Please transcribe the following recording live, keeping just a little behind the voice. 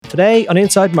Today on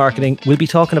Inside Marketing, we'll be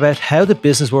talking about how the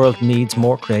business world needs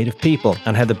more creative people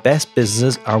and how the best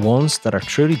businesses are ones that are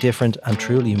truly different and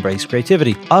truly embrace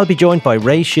creativity. I'll be joined by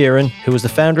Ray Sheeran, who is the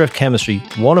founder of Chemistry,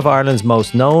 one of Ireland's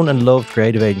most known and loved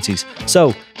creative agencies.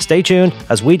 So stay tuned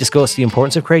as we discuss the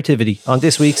importance of creativity on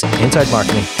this week's Inside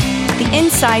Marketing. The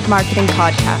Inside Marketing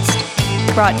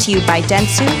Podcast, brought to you by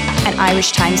Dentsu and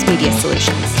Irish Times Media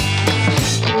Solutions.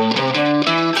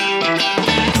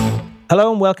 Hello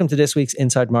and welcome to this week's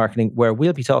Inside Marketing, where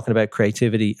we'll be talking about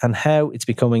creativity and how it's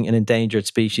becoming an endangered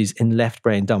species in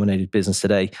left-brain dominated business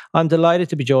today. I'm delighted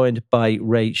to be joined by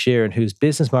Ray Sheeran, who's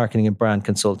business marketing and brand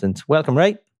consultant. Welcome,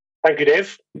 Ray. Thank you,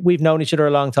 Dave. We've known each other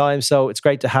a long time, so it's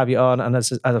great to have you on. And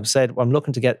as I've said, I'm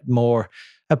looking to get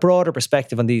a broader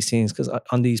perspective on these things, because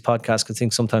on these podcasts, I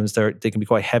think sometimes they can be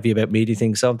quite heavy about media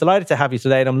things. So I'm delighted to have you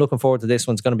today, and I'm looking forward to this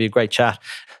one. It's going to be a great chat.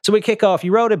 So we kick off.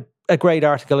 You wrote a great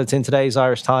article. It's in today's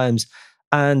Irish Times.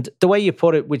 And the way you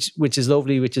put it, which is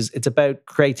lovely, it's about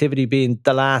creativity being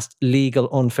the last legal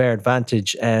unfair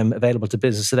advantage available to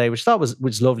business today, which I thought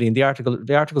was lovely. And the article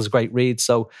is a great read.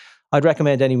 So I'd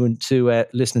recommend anyone to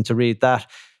listen to read that.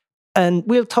 And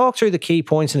we'll talk through the key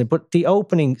points in it. But the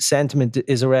opening sentiment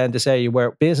is around this area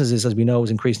where businesses, as we know,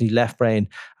 is increasingly left brain.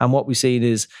 And what we've seen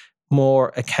is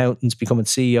more accountants becoming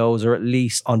CEOs or at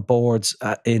least on boards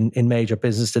in major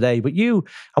business today. But you,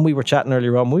 and we were chatting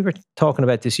earlier on, we were talking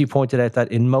about this, you pointed out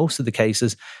that in most of the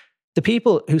cases, the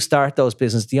people who start those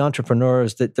businesses, the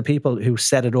entrepreneurs, the people who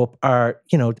set it up are,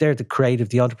 they're the creative,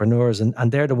 the entrepreneurs,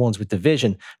 and they're the ones with the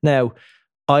vision. Now,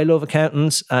 I love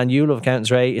accountants and you love accountants,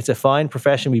 Ray. It's a fine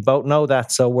profession. We both know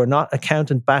that. So we're not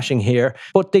accountant bashing here.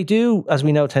 But they do, as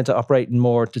we know, tend to operate in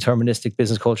more deterministic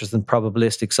business cultures than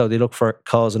probabilistic. So they look for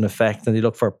cause and effect and they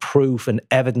look for proof and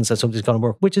evidence that something's going to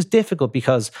work, which is difficult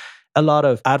because a lot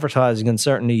of advertising and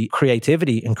certainly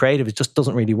creativity and creative, it just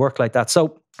doesn't really work like that.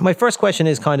 So my first question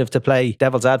is kind of to play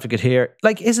devil's advocate here.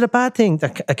 Like, is it a bad thing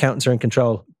that accountants are in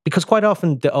control? Because quite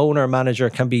often the owner or manager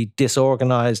can be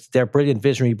disorganized. They're brilliant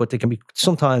visionary, but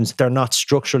sometimes they're not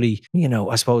structurally,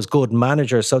 I suppose, good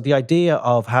managers. So the idea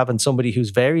of having somebody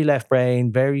who's very left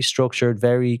brain, very structured,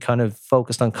 very kind of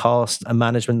focused on cost and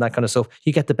management, that kind of stuff,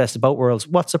 you get the best of both worlds.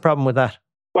 What's the problem with that?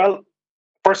 Well,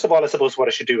 first of all, I suppose what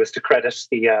I should do is to credit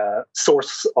the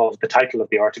source of the title of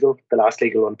the article, The Last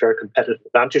Legal Unfair Competitive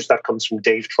Advantage. That comes from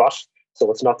Dave Trott. So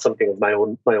it's not something of my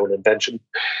own invention.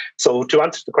 So to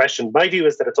answer the question, my view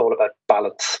is that it's all about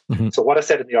balance. Mm-hmm. So what I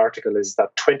said in the article is that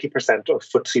 20% of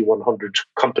FTSE 100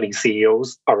 company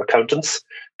CEOs are accountants.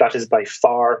 That is by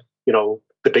far,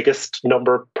 the biggest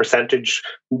percentage,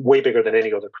 way bigger than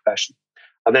any other profession.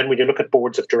 And then when you look at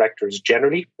boards of directors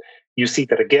generally, you see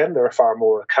that, again, there are far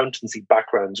more accountancy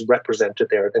backgrounds represented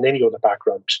there than any other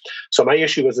background. So my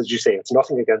issue is, as you say, it's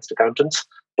nothing against accountants,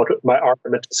 but my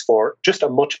argument is for just a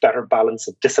much better balance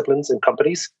of disciplines in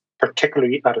companies,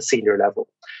 particularly at a senior level.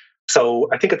 So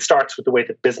I think it starts with the way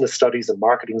that business studies and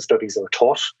marketing studies are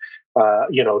taught,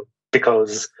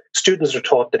 because students are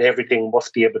taught that everything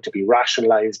must be able to be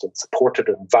rationalized and supported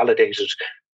and validated.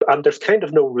 And there's kind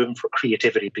of no room for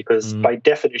creativity because by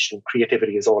definition,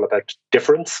 creativity is all about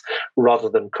difference rather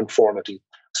than conformity.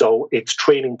 So it's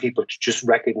training people to just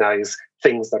recognize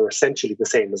things that are essentially the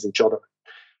same as each other.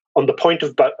 On the point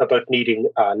about needing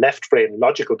a left brain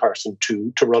logical person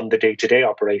to run the day-to-day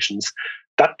operations,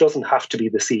 that doesn't have to be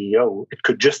the CEO. It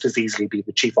could just as easily be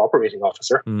the chief operating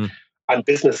officer. And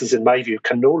businesses, in my view,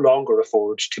 can no longer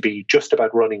afford to be just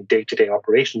about running day-to-day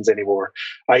operations anymore.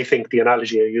 I think the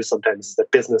analogy I use sometimes is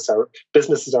that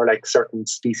businesses are like certain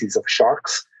species of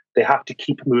sharks. They have to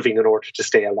keep moving in order to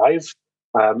stay alive.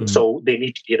 So they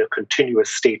need to be in a continuous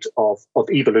state of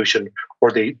evolution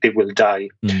or they will die.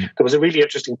 There was a really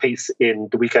interesting piece in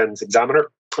the weekend's Examiner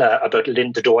about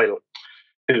Linda Doyle,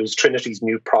 who's Trinity's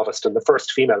new provost and the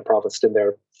first female provost in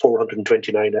their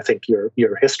 429, I think,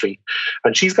 year history.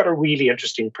 And she's got a really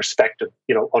interesting perspective,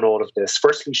 on all of this.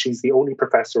 Firstly, she's the only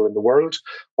professor in the world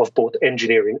of both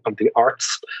engineering and the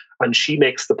arts. And she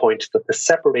makes the point that the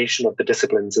separation of the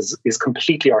disciplines is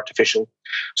completely artificial.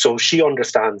 So she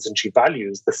understands and she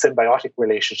values the symbiotic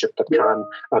relationship that can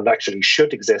and actually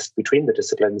should exist between the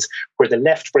disciplines, where the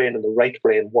left brain and the right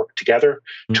brain work together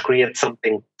to create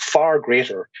something far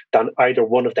greater than either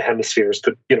one of the hemispheres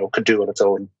could do on its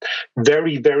own.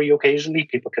 Very, very occasionally,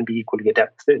 people can be equally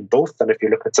adept in both. And if you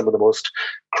look at some of the most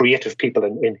creative people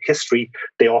in history,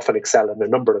 they often excel in a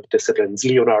number of disciplines.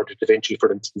 Leonardo da Vinci,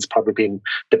 for instance, probably being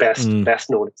the best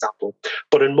known example.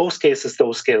 But in most cases,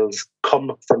 those skills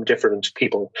come from different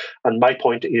people. And my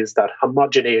point is that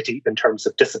homogeneity in terms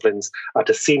of disciplines at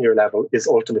a senior level is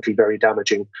ultimately very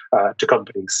damaging to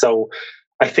companies. So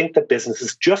I think that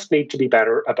businesses just need to be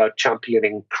better about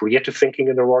championing creative thinking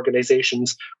in their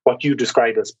organizations, what you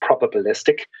describe as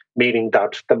probabilistic, meaning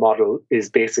that the model is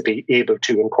basically able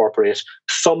to incorporate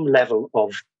some level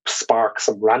of spark,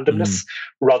 some randomness,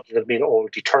 rather than being all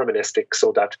deterministic,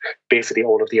 so that basically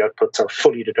all of the outputs are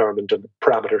fully determined and the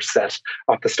parameters set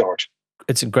at the start.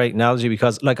 It's a great analogy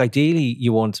because, like, ideally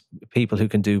you want people who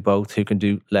can do both, who can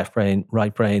do left brain,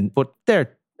 right brain, but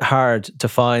they're hard to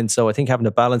find. So I think having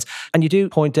a balance, and you do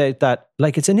point out that,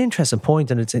 like, it's an interesting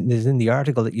point, and it's in the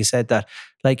article that you said that,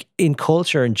 like, in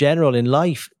culture in general, in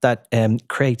life, that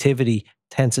creativity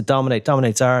tends to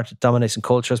dominates art, dominates in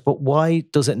cultures, but why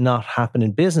does it not happen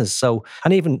in business? So,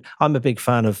 and even I'm a big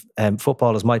fan of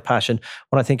football as my passion.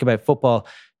 When I think about football,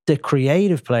 the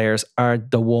creative players are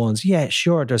the ones, yeah,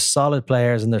 sure, there's solid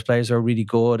players and there's players who are really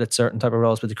good at certain type of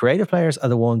roles, but the creative players are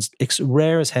the ones, it's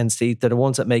rare as hen's teeth, they're the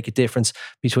ones that make a difference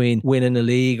between winning a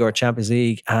league or Champions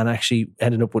League and actually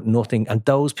ending up with nothing. And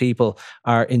those people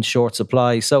are in short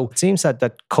supply. So it seems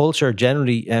that culture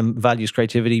generally values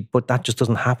creativity, but that just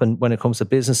doesn't happen when it comes to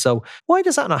business. So why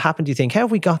does that not happen, do you think? How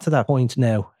have we got to that point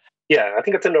now? Yeah, I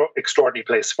think it's an extraordinary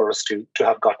place for us to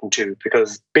have gotten to,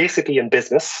 because basically in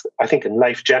business, I think in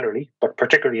life generally, but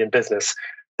particularly in business,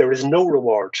 there is no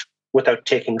reward without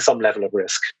taking some level of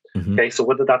risk. Mm-hmm. Okay, so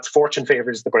whether that's fortune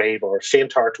favors the brave or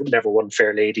faint heart will never won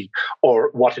fair lady, or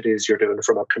what it is you're doing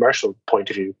from a commercial point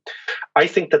of view, I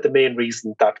think that the main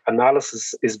reason that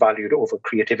analysis is valued over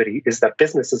creativity is that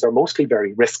businesses are mostly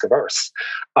very risk averse.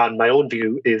 And my own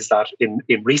view is that in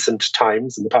recent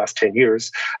times, in the past 10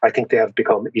 years, I think they have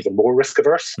become even more risk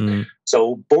averse. Mm.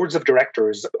 So boards of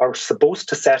directors are supposed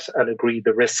to set and agree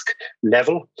the risk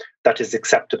level that is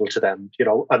acceptable to them,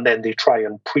 and then they try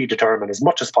and predetermine as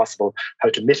much as possible how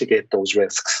to mitigate those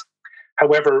risks.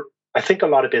 However, I think a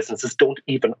lot of businesses don't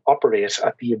even operate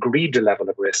at the agreed level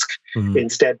of risk. Mm-hmm.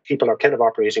 Instead, people are kind of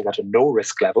operating at a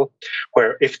no-risk level,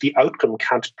 where if the outcome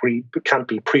can't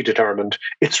be predetermined,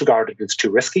 it's regarded as too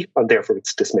risky, and therefore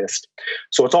it's dismissed.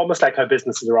 So it's almost like how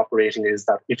businesses are operating is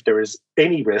that if there is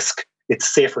any risk,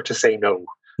 it's safer to say no.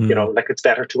 Mm-hmm. Like it's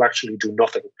better to actually do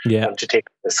nothing than to take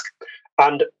a risk.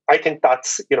 And I think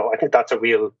that's a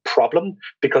real problem,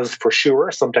 because for sure,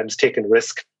 sometimes taking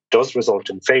risk does result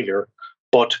in failure.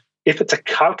 But if it's a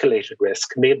calculated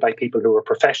risk made by people who are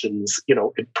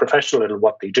professional in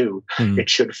what they do, it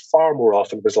should far more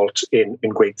often result in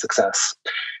great success.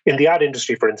 In the ad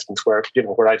industry, for instance, where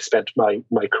I've spent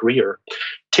my career,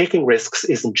 taking risks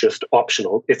isn't just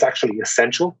optional, it's actually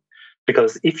essential.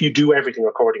 Because if you do everything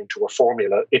according to a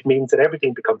formula, it means that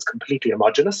everything becomes completely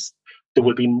homogenous. There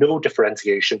will be no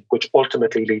differentiation, which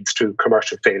ultimately leads to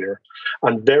commercial failure.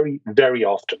 And very, very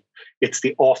often, it's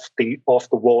the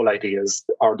off-the-wall ideas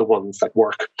are the ones that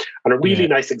work. And a really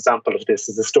nice example of this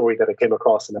is a story that I came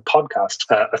across in a podcast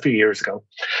a few years ago.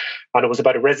 And it was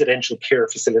about a residential care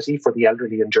facility for the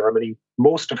elderly in Germany,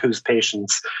 most of whose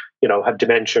patients, had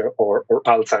dementia or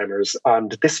Alzheimer's.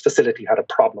 And this facility had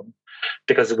a problem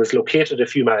because it was located a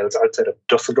few miles outside of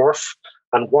Dusseldorf.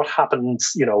 And what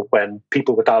happens, when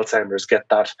people with Alzheimer's get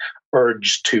that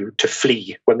urge to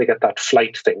flee, when they get that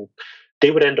flight thing,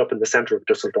 they would end up in the center of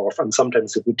Dusseldorf, and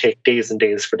sometimes it would take days and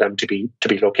days for them to be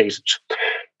located.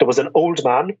 There was an old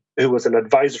man who was an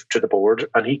advisor to the board,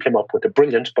 and he came up with a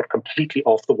brilliant but completely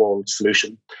off-the-wall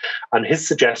solution. And his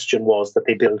suggestion was that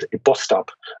they build a bus stop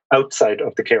outside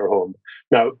of the care home.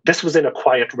 Now, this was in a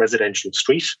quiet residential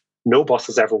street. No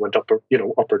buses ever went up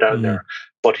or down there.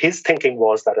 But his thinking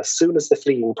was that as soon as the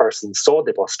fleeing person saw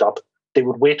the bus stop, they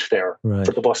would wait there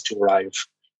for the bus to arrive,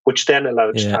 which then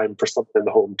allowed time for someone in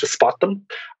the home to spot them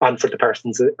and for the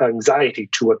person's anxiety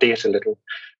to abate a little.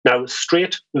 Now,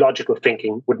 straight logical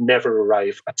thinking would never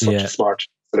arrive at such a smart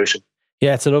solution.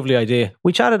 Yeah, it's a lovely idea.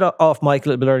 We chatted off mic a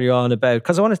little bit earlier on about,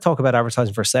 because I want to talk about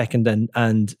advertising for a second,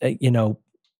 and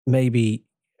maybe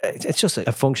it's just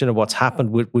a function of what's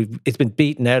happened. It's been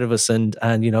beaten out of us, and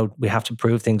we have to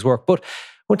prove things work. But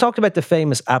we talked about the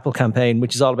famous Apple campaign,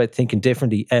 which is all about thinking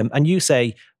differently. And you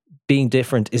say being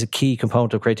different is a key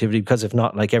component of creativity, because if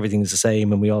not, like, everything is the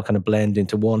same and we all kind of blend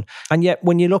into one. And yet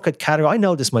when you look at category, I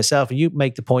know this myself, and you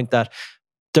make the point that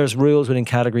there's rules within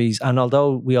categories, and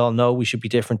although we all know we should be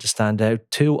different to stand out,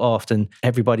 too often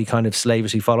everybody kind of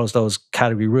slavishly follows those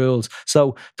category rules.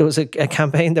 So there was a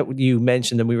campaign that you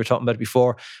mentioned, and we were talking about it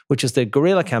before, which is the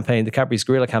Gorilla campaign, the Cadbury's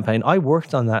Gorilla campaign. I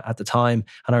worked on that at the time,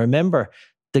 and I remember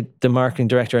the marketing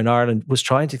director in Ireland, was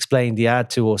trying to explain the ad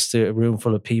to us, to a room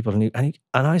full of people. And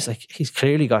I was like, he's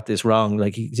clearly got this wrong.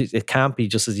 Like, it can't be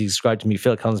just as he described to me,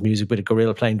 Phil Collins music with a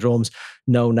gorilla playing drums,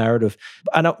 no narrative.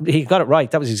 And he got it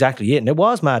right. That was exactly it. And it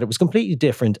was mad. It was completely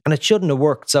different and it shouldn't have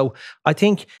worked. So I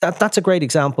think that's a great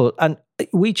example. And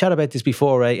we chat about this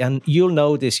before, Ray, and you'll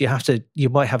know this. You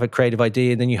might have a creative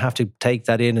idea and then you have to take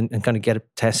that in and kind of get it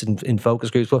tested in focus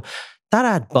groups. But that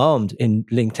ad bombed in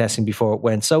link testing before it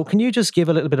went. So can you just give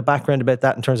a little bit of background about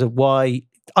that in terms of why?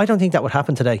 I don't think that would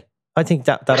happen today. I think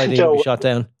that idea would be shot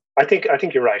down. I think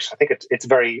you're right. I think it's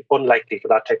very unlikely for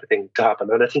that type of thing to happen.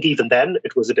 And I think even then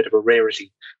it was a bit of a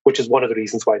rarity, which is one of the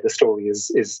reasons why the story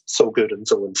is so good and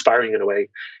so inspiring in a way.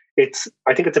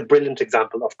 I think it's a brilliant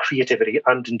example of creativity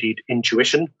and indeed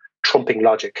intuition trumping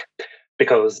logic.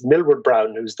 Because Millward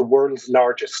Brown, who's the world's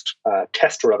largest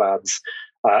tester of ads,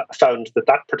 found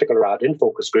that particular ad in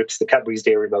focus groups, the Cadbury's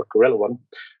Dairy Milk Gorilla one,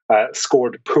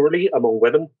 scored poorly among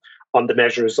women on the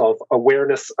measures of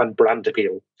awareness and brand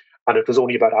appeal. And it was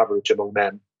only about average among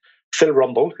men. Phil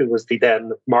Rumble, who was the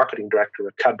then marketing director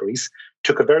at Cadbury's,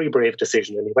 took a very brave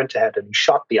decision and he went ahead and he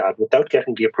shot the ad without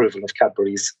getting the approval of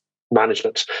Cadbury's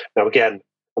management. Now, again,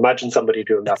 imagine somebody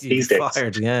doing that these days.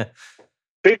 Fired, yeah.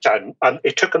 Big time. And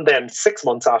it took him then 6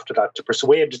 months after that to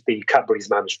persuade the Cadbury's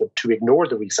management to ignore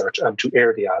the research and to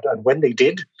air the ad. And when they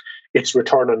did, its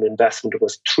return on investment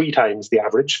was 3 times the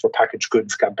average for packaged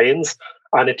goods campaigns.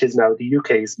 And it is now the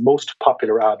UK's most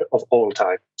popular ad of all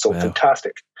time. So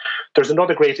fantastic. There's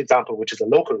another great example, which is a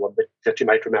local one that you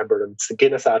might remember. And it's the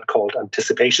Guinness ad called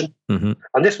Anticipation. Mm-hmm.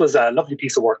 And this was a lovely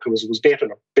piece of work. It was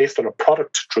based on a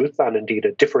product truth and indeed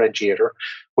a differentiator,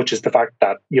 which is the fact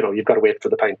that, you've got to wait for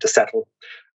the pint to settle.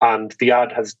 And the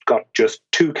ad has got just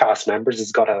 2 cast members.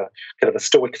 It's got a kind of a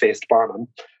stoic-faced barman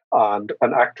and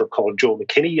an actor called Joe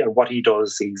McKinney. And what he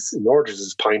does, he orders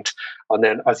his pint, and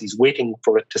then as he's waiting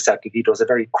for it to settle, he does a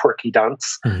very quirky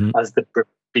dance as the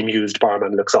bemused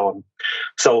barman looks on.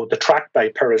 So the track by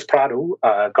Perez Prado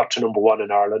got to number 1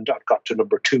 in Ireland and got to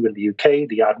number 2 in the UK.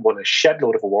 The ad won a shed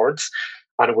load of awards,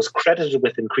 and it was credited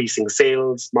with increasing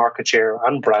sales, market share,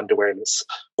 and brand awareness.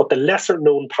 But the lesser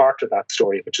known part of that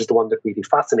story, which is the one that really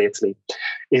fascinates me,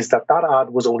 is that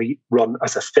ad was only run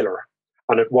as a filler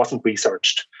and it wasn't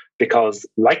researched. Because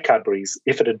like Cadbury's,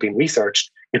 if it had been researched,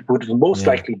 it would have most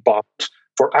likely bombed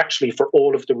for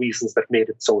all of the reasons that made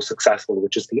it so successful,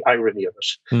 which is the irony of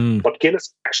it. But Guinness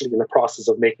was actually in the process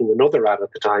of making another ad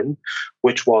at the time,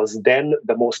 which was then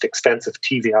the most expensive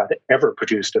TV ad ever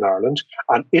produced in Ireland.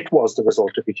 And it was the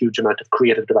result of a huge amount of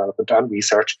creative development and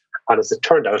research. And as it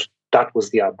turned out, that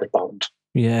was the ad that bombed.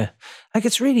 Yeah.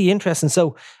 It's really interesting.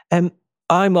 So,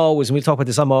 I'm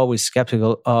always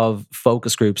skeptical of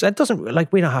focus groups. It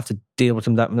doesn't, we don't have to deal with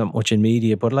them that much in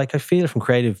media, but I feel from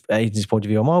creative agency's point of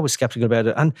view, I'm always skeptical about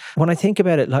it. And when I think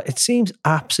about it, it seems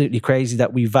absolutely crazy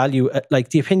that we value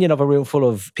the opinion of a room full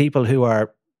of people who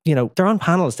are, they're on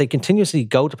panels. They continuously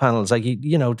go to panels.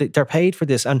 They're paid for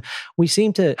this. And we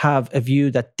seem to have a view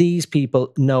that these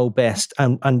people know best.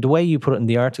 And the way you put it in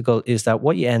the article is that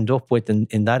what you end up with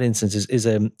in that instance is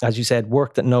as you said,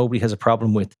 work that nobody has a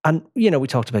problem with. And, we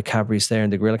talked about Cadbury's there in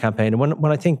the Gorilla campaign. And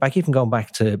when I think back, even going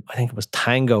back to, I think it was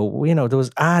Tango, there was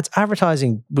ads.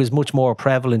 Advertising was much more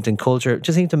prevalent in culture. It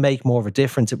just seemed to make more of a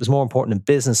difference. It was more important in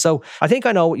business. So I think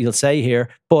I know what you'll say here,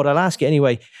 but I'll ask you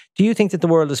anyway. Do you think that the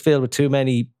world is filled with too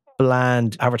many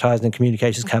bland advertising and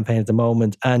communications campaigns at the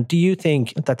moment? And do you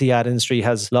think that the ad industry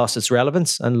has lost its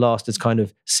relevance and lost its kind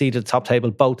of seat at the top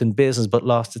table, both in business, but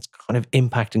lost its kind of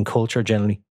impact in culture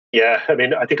generally? Yeah,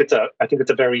 I think it's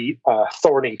a very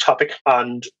thorny topic.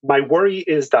 And my worry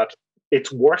is that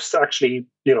it's worse actually,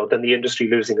 than the industry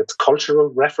losing its cultural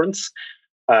reference.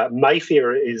 My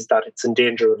fear is that it's in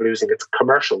danger of losing its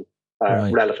commercial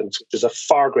relevance, which is a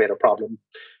far greater problem.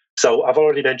 So I've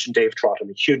already mentioned Dave Trott. I'm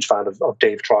a huge fan of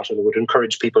Dave Trott, and I would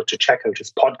encourage people to check out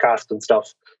his podcast and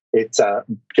stuff. It's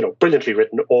brilliantly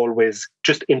written, always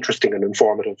just interesting and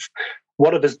informative.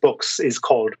 One of his books is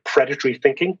called Predatory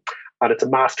Thinking, and it's a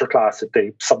masterclass.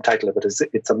 The subtitle of it is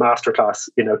 "It's a masterclass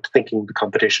in outthinking the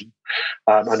competition,"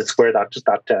 and it's where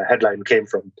that headline came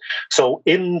from. So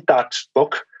in that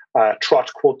book,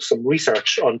 Trott quotes some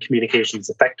research on communications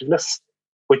effectiveness,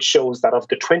 which shows that of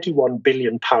the £21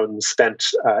 billion spent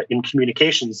in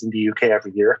communications in the UK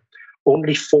every year,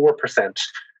 only 4%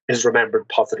 is remembered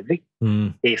positively.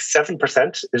 A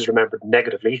 7% is remembered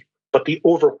negatively, but the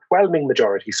overwhelming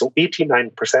majority, so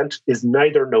 89%, is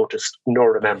neither noticed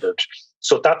nor remembered.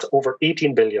 So that's over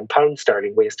 £18 billion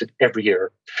wasted every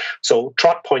year. So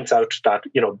Trott points out that,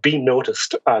 being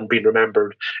noticed and being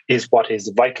remembered is what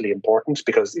is vitally important,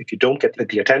 because if you don't get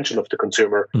the attention of the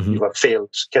consumer, you have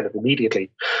failed kind of immediately.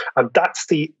 And that's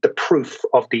the proof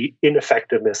of the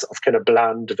ineffectiveness of kind of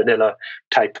bland, vanilla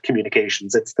type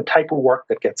communications. It's the type of work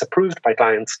that gets approved by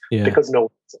clients because no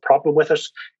one's a problem with it.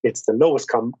 It's the lowest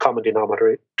common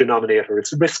denominator.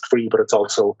 It's risk-free, but it's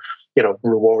also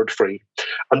reward-free.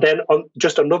 And then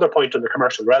just another point on the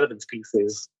commercial relevance piece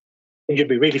is, you'd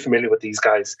be really familiar with these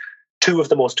guys. Two of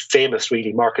the most famous,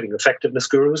 really, marketing effectiveness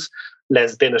gurus,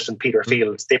 Les Binet and Peter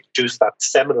Fields, they produced that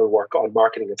seminal work on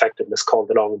marketing effectiveness called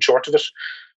The Long and Short of It,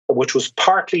 which was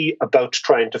partly about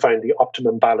trying to find the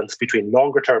optimum balance between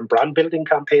longer-term brand-building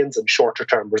campaigns and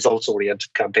shorter-term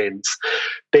results-oriented campaigns.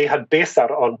 They had based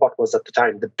that on what was at the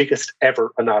time the biggest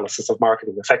ever analysis of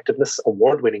marketing effectiveness,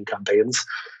 award-winning campaigns.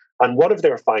 And one of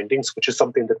their findings, which is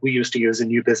something that we used to use in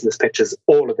new business pitches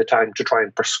all of the time to try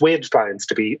and persuade clients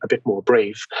to be a bit more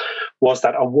brave, was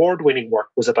that award-winning work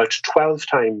was about 12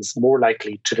 times more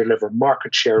likely to deliver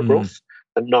market share growth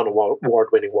than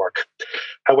non-award-winning work.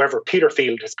 However, Peter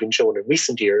Field has been shown in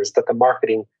recent years that the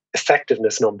marketing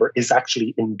effectiveness number is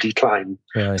actually in decline.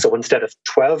 Right. So instead of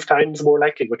 12 times more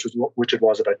likely, which it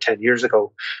was about 10 years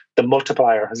ago, the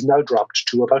multiplier has now dropped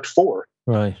to about 4.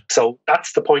 Right. So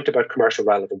that's the point about commercial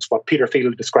relevance, what Peter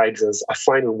Field describes as a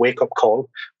final wake-up call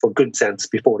for good sense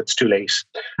before it's too late.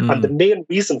 And the main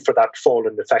reason for that fall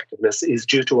in effectiveness is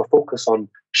due to a focus on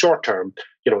short-term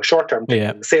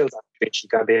thinking, sales activation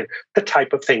campaign, the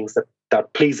type of things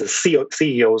that pleases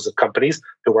CEOs of companies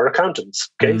who are accountants.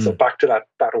 Okay, so back to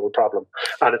that old problem.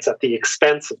 And it's at the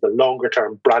expense of the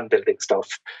longer-term brand-building stuff.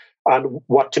 And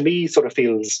what to me sort of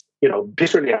feels,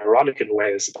 bitterly ironic in a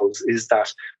way, I suppose, is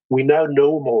that we now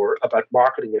know more about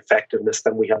marketing effectiveness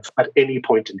than we have at any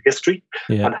point in history.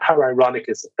 Yeah. And how ironic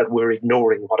is it that we're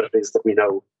ignoring what it is that we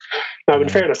know? Now, in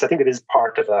fairness, I think it is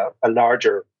part of a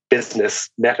larger business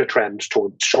meta trend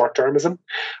towards short-termism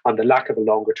and the lack of a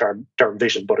longer-term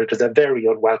vision, but it is a very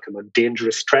unwelcome and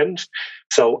dangerous trend.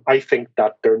 So I think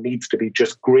that there needs to be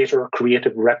just greater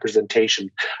creative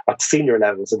representation at senior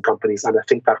levels in companies, and I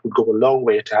think that would go a long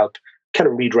way to help kind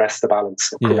of redress the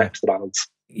balance, correct the balance.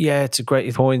 Yeah, it's a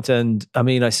great point. And I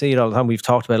mean, I see it all the time. We've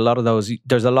talked about a lot of those.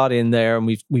 There's a lot in there, and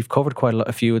we've covered quite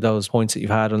a few of those points that you've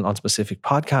had on specific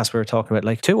podcasts. We were talking about,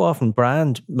 like, too often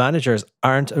brand managers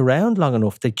aren't around long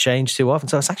enough. They change too often.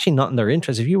 So it's actually not in their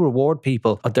interest. If you reward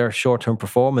people at their short-term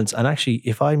performance, and actually,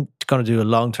 if I'm going to do a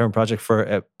long-term project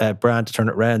for a brand to turn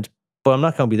it around, but I'm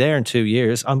not going to be there in 2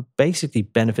 years, I'm basically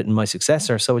benefiting my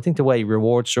successor. So I think the way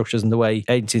reward structures and the way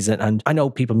agencies, and I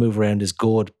know people move around is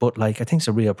good, but I think it's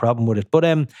a real problem with it.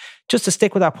 But just to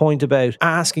stick with that point about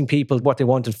asking people what they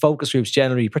want in focus groups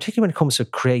generally, particularly when it comes to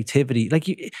creativity, like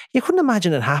you couldn't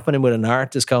imagine it happening with an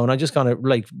artist going, I'm just going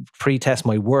to pre-test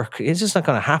my work. It's just not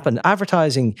going to happen.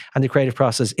 Advertising and the creative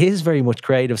process is very much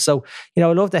creative. So, I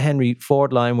love the Henry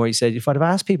Ford line where he said, if I'd have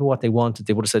asked people what they wanted,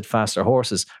 they would have said faster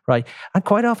horses, right? And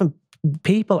quite often,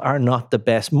 people are not the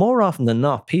best. More often than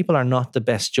not, people are not the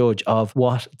best judge of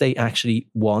what they actually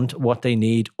want, what they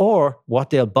need, or what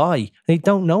they'll buy. They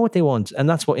don't know what they want. And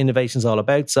that's what innovation is all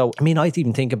about. So, I mean, I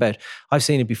even think about, I've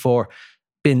seen it before,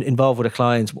 been involved with a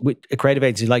client, with a creative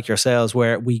agency like yourselves,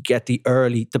 where we get the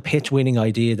pitch winning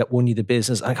idea that won you the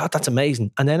business. And that's amazing.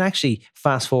 And then actually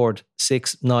fast forward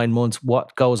 6-9 months,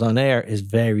 what goes on air is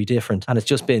very different. And it's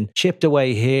just been chipped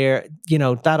away here.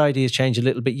 That idea has changed a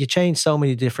little bit. You change so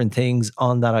many different things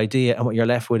on that idea. And what you're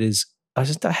left with is,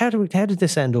 how did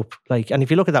this end up like? And if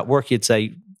you look at that work, you'd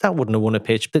say that wouldn't have won a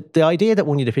pitch. But the idea that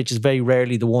won you the pitch is very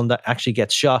rarely the one that actually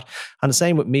gets shot. And the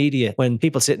same with media. When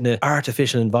people sit in an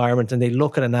artificial environment and they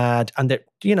look at an ad, and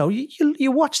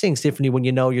you watch things differently when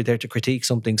you're there to critique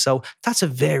something. So that's a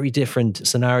very different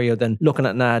scenario than looking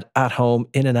at an ad at home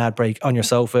in an ad break on your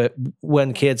sofa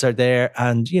when kids are there,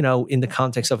 and in the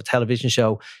context of a television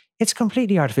show. It's a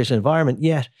completely artificial environment,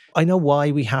 yet I know why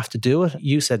we have to do it.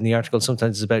 You said in the article,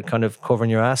 sometimes it's about kind of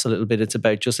covering your ass a little bit. It's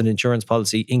about just an insurance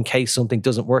policy in case something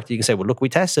doesn't work. You can say, well, look, we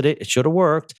tested it. It should have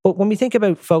worked. But when we think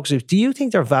about focus groups, do you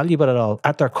think they're valuable at all?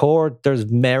 At their core, there's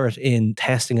merit in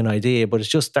testing an idea, but it's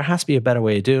just there has to be a better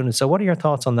way of doing it. So what are your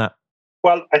thoughts on that?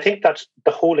 Well, I think that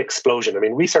the whole explosion,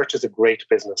 research is a great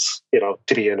business,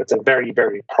 to be in. It's a very,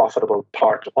 very profitable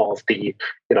part of the,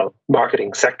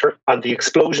 marketing sector. And the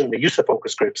explosion, the use of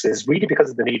focus groups is really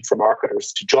because of the need for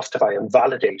marketers to justify and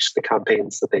validate the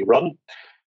campaigns that they run.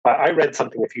 I read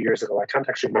something a few years ago. I can't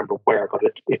actually remember where, but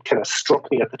it kind of struck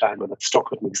me at the time, and it's stuck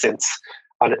with me since.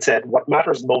 And it said, what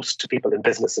matters most to people in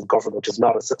business and government is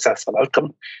not a successful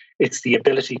outcome. It's the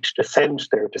ability to defend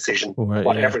their decision,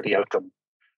 whatever the outcome.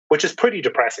 which is pretty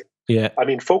depressing. Yeah. I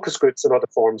mean, focus groups and other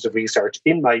forms of research,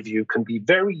 in my view, can be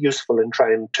very useful in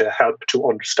trying to help to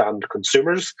understand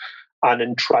consumers and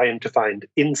in trying to find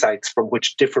insights from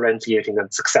which differentiating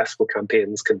and successful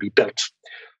campaigns can be built.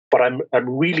 But I'm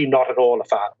really not at all a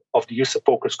fan of the use of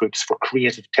focus groups for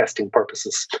creative testing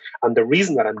purposes. And the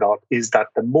reason that I'm not is that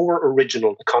the more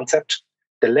original the concept,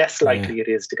 the less likely it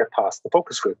is to get past the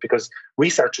focus group, because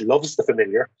research loves the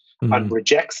familiar and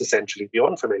rejects essentially the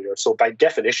unfamiliar. So by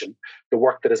definition, the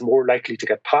work that is more likely to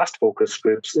get past focus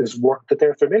groups is work that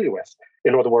they're familiar with.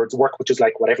 In other words, work which is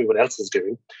like what everyone else is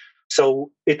doing. So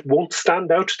it won't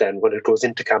stand out then when it goes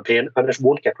into campaign, and it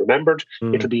won't get remembered.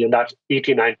 It'll be in that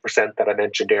 89% that I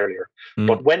mentioned earlier.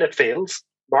 But when it fails,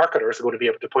 marketers are going to be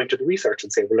able to point to the research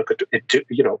and say, well, look,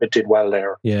 it did well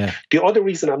there. Yeah. The other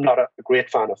reason I'm not a great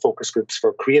fan of focus groups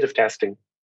for creative testing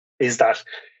is that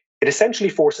it essentially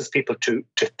forces people to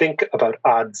think about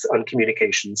ads and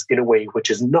communications in a way which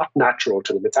is not natural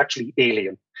to them. It's actually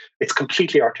alien. It's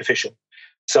completely artificial.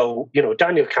 So,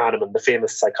 Daniel Kahneman, the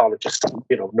famous psychologist,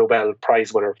 Nobel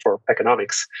Prize winner for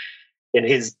economics, in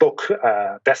his book,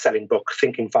 best-selling book,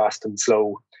 Thinking Fast and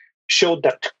Slow, showed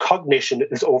that cognition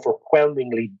is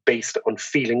overwhelmingly based on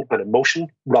feeling and emotion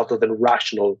rather than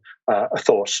rational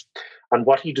thought. And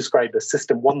what he described as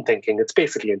system 1 thinking, it's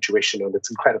basically intuition, and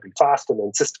it's incredibly fast. And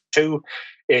then system 2,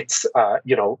 it's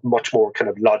much more kind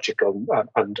of logical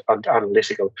and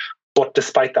analytical. But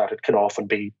despite that, it can often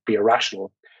be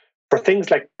irrational. For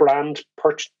things like brand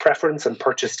preference and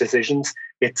purchase decisions,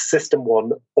 it's system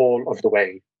 1 all of the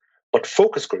way. But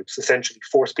focus groups essentially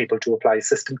force people to apply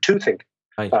system 2 thinking.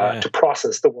 To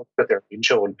process the work that they're being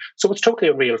shown. So it's totally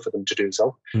unreal for them to do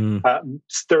so.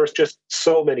 There's just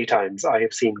so many times I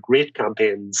have seen great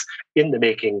campaigns in the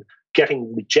making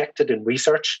getting rejected in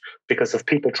research because of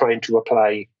people trying to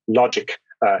apply logic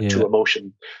to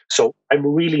emotion. So I'm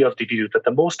really of the view that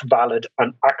the most valid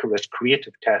and accurate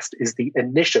creative test is the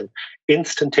initial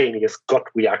instantaneous gut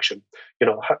reaction,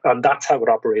 and that's how it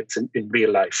operates in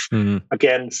real life.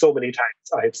 Again, so many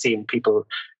times I have seen people,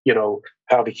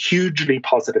 have a hugely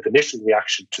positive initial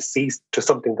reaction to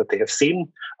something that they have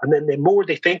seen, and then the more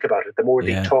they think about it, the more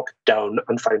they talk it down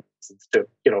and find reasons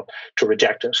to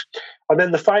reject it. And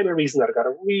then the final reason that I got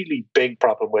a really big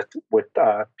problem with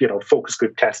focus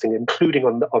group testing, including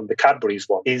on the Cadbury's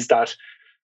one, is that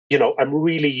I'm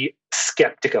really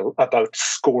skeptical about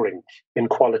scoring in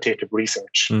qualitative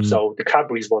research. So the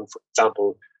Cadbury's one, for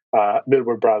example,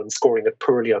 Millward Brown scoring it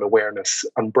poorly on awareness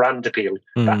and brand appeal,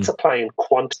 that's applying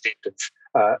quantitative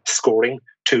scoring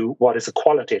to what is a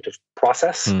qualitative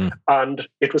process. And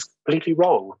it was completely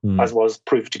wrong, as was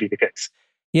proved to be the case.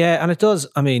 Yeah, and it does.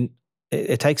 I mean,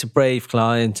 it takes a brave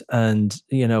client and,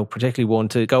 particularly one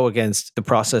to go against the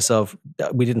process of,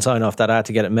 we didn't sign off that ad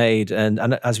to get it made. And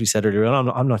as we said earlier,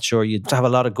 I'm not sure you'd have a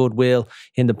lot of goodwill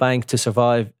in the bank to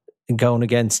survive and going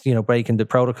against, breaking the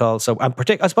protocol. So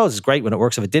I suppose it's great when it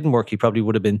works. If it didn't work, he probably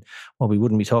would have been, we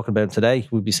wouldn't be talking about him today.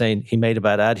 We'd be saying he made a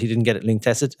bad ad, he didn't get it link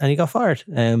tested, and he got fired.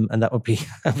 And that would be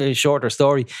a very shorter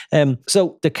story.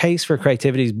 So the case for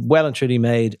creativity is well and truly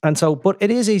made. And so, but it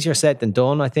is easier said than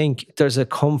done. I think there's a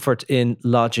comfort in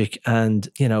logic and,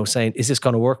 saying, is this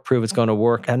going to work? Prove it's going to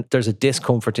work. And there's a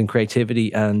discomfort in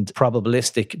creativity and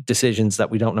probabilistic decisions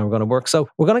that we don't know are going to work. So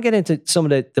we're going to get into some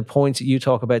of the points that you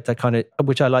talk about that kind of,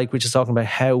 which I like, which is talking about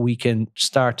how we can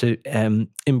start to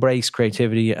embrace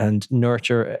creativity and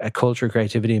nurture a culture of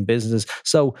creativity in businesses.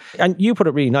 So, and you put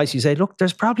it really nice. You say, look,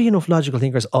 there's probably enough logical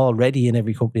thinkers already in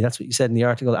every company. That's what you said in the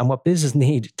article. And what business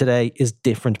need today is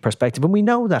different perspective. And we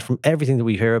know that from everything that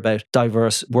we hear about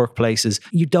diverse workplaces.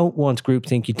 You don't want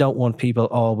groupthink. You don't want people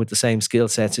all with the same skill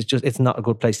sets. It's not a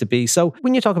good place to be. So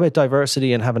when you talk about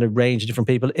diversity and having a range of different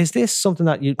people, is this something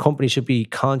that companies should be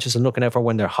conscious and looking out for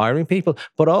when they're hiring people?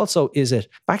 But also, is it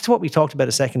back to what we talked about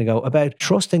a second ago about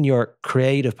trusting your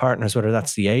creative partners, whether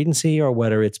that's the agency or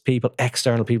whether it's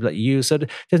external people that you use. So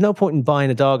there's no point in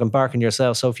buying a dog and barking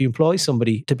yourself. So if you employ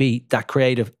somebody to be that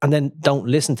creative and then don't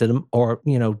listen to them or,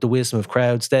 the wisdom of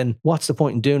crowds, then what's the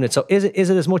point in doing it? So is it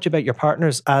as much about your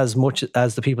partners as much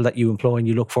as the people that you employ and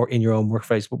you look for in your own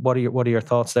workplace? What are your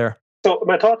thoughts there? So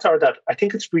my thoughts are that I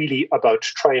think it's really about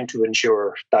trying to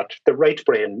ensure that the right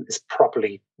brain is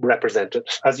properly represented.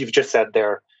 As you've just said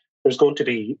there's going to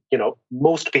be,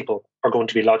 most people are going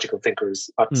to be logical thinkers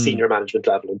at senior management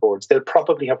level and boards. They'll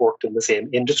probably have worked in the same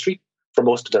industry for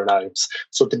most of their lives.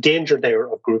 So the danger there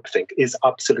of groupthink is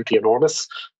absolutely enormous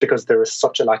because there is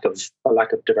such a lack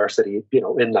of diversity,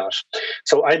 in that.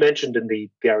 So I mentioned in the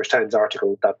Irish Times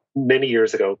article that many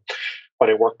years ago, when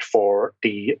I worked for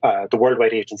the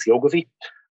worldwide agency Ogilvy,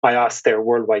 I asked their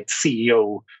worldwide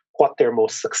CEO what their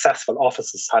most successful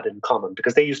offices had in common,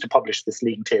 because they used to publish this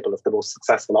league table of the most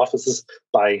successful offices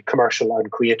by commercial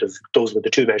and creative. Those were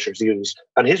the two measures used.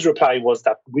 And his reply was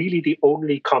that really the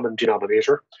only common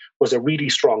denominator was a really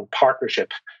strong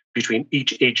partnership between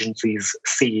each agency's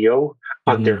CEO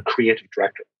and their creative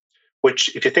director,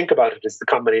 which, if you think about it, is the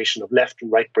combination of left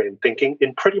and right brain thinking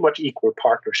in pretty much equal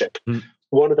partnership.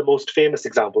 One of the most famous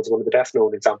examples, one of the best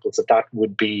known examples of that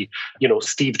would be,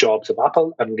 Steve Jobs of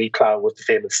Apple and Lee Clow with the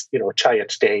famous, Chai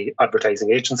Today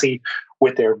advertising agency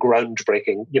with their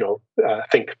groundbreaking,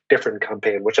 Think Different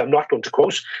campaign, which I'm not going to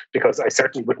quote because I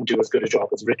certainly wouldn't do as good a job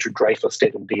as Richard Dreyfuss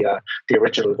did in the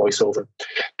original voiceover.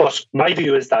 But my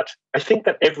view is that I think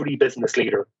that every business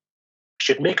leader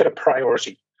should make it a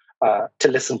priority to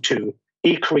listen to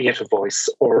a creative voice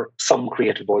or some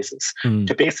creative voices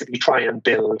to basically try and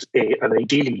build an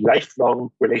ideally lifelong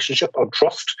relationship of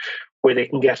trust where they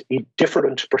can get a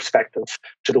different perspective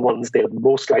to the ones they'll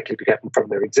most likely be getting from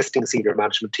their existing senior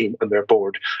management team and their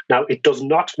board. Now, it does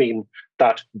not mean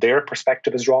that their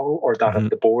perspective is wrong or that of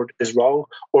the board is wrong,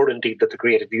 or indeed that the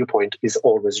creative viewpoint is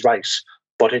always right.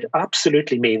 But it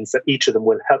absolutely means that each of them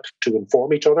will help to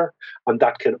inform each other, and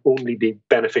that can only be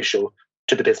beneficial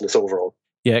to the business overall.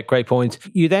 Yeah, great point.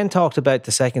 You then talked about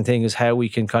the second thing is how we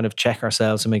can kind of check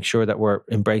ourselves and make sure that we're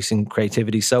embracing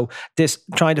creativity. So this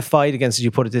trying to fight against, as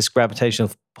you put it, this gravitational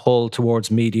pull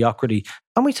towards mediocrity.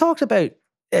 And we talked about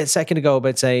a second ago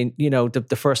about saying,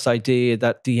 the first idea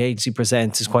that the agency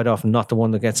presents is quite often not the one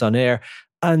that gets on air.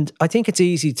 And I think it's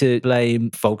easy to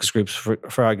blame focus groups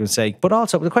for argument's sake. But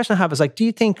also the question I have is do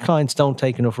you think clients don't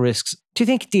take enough risks? Do you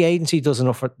think the agency does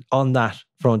enough on that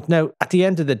front? Now, at the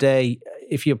end of the day,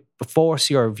 if you force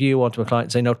your view onto a client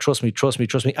and say, no, trust me,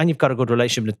 and you've got a good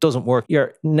relationship and it doesn't work,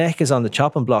 your neck is on the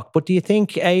chopping block. But do you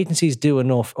think agencies do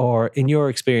enough, or in your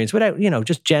experience, without,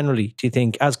 just generally, do you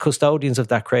think as custodians of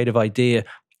that creative idea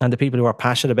and the people who are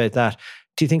passionate about that,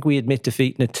 do you think we admit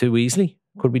defeat in it too easily?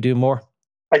 Could we do more?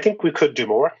 I think we could do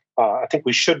more. I think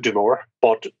we should do more.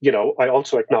 But, I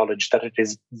also acknowledge that it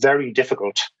is very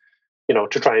difficult,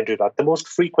 to try and do that. The most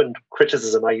frequent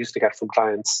criticism I used to get from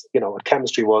clients, at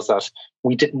Chemistry was that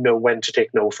we didn't know when to take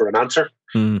no for an answer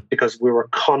because we were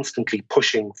constantly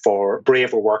pushing for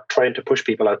braver work, trying to push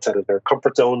people outside of their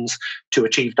comfort zones to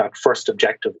achieve that first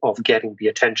objective of getting the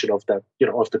attention of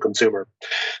the consumer.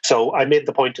 So I made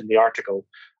the point in the article,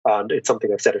 and it's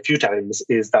something I've said a few times,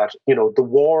 is that, the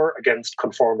war against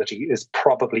conformity is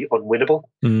probably unwinnable,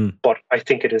 but I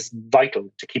think it is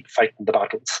vital to keep fighting the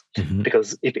battles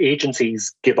because if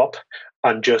agencies give up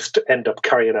and just end up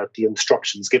carrying out the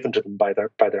instructions given to them by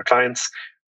their clients,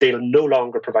 they'll no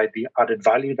longer provide the added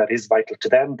value that is vital to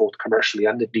them, both commercially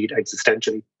and indeed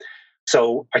existentially.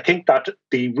 So I think that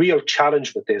the real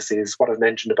challenge with this is what I've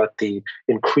mentioned about the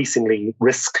increasingly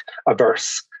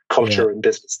risk-averse culture in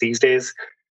business these days,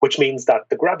 which means that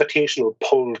the gravitational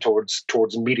pull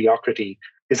towards mediocrity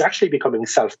is actually becoming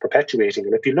self-perpetuating.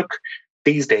 And if you look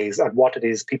these days at what it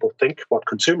is people think, what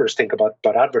consumers think about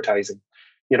advertising,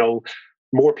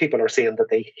 more people are saying that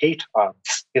they hate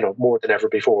ads, more than ever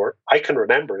before. I can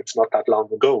remember, it's not that long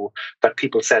ago, that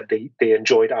people said they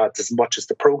enjoyed ads as much as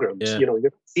the programs. Yeah. You're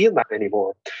not seeing that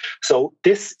anymore. So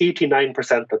this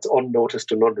 89% that's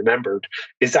unnoticed and unremembered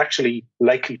is actually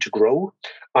likely to grow,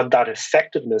 and that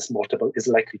effectiveness multiple is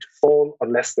likely to fall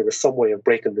unless there is some way of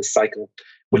breaking this cycle,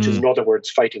 which is, in other words,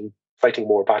 fighting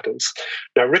more battles.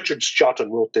 Now, Richard Shotton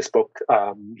wrote this book.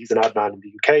 He's an ad man in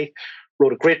the UK.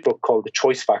 Wrote a great book called The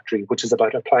Choice Factory, which is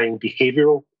about applying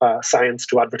behavioral science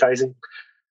to advertising.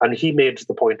 And he made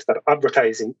the point that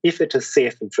advertising, if it is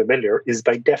safe and familiar, is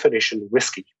by definition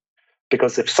risky.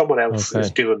 Because if someone else is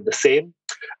doing the same,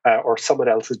 or someone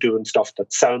else is doing stuff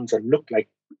that sounds and look like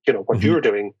what you're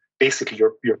doing, basically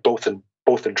you're both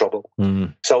in trouble.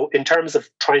 So in terms of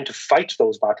trying to fight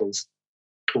those battles,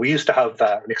 we used to have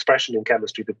an expression in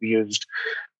Chemistry that we used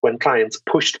when clients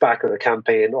pushed back on a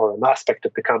campaign or an aspect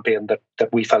of the campaign that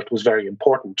we felt was very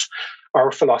important.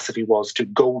 Our philosophy was to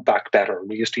go back better.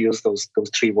 We used to use those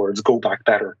three words, go back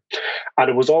better. And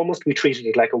it was almost, we treated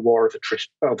it like a war of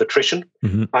attrition.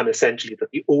 And essentially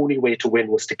that the only way to win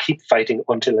was to keep fighting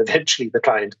until eventually the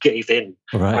client gave in.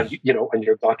 Right. And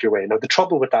you got your way. Now, the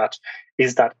trouble with that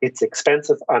is that it's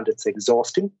expensive and it's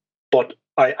exhausting. But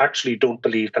I actually don't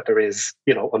believe that there is,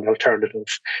 an alternative.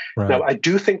 Right. Now, I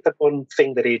do think that one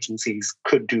thing that agencies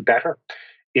could do better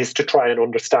is to try and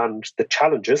understand the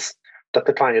challenges that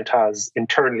the client has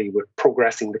internally with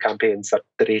progressing the campaigns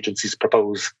that agencies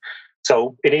propose.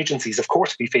 So in agencies, of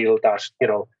course, we feel that,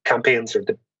 campaigns are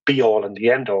the be all and the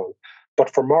end all.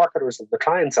 But for marketers on the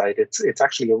client side, it's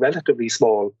actually a relatively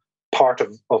small part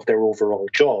of their overall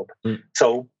job.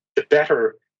 So the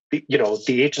better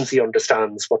the agency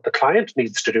understands what the client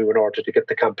needs to do in order to get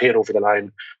the campaign over the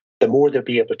line, the more they'll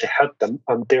be able to help them,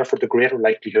 and therefore the greater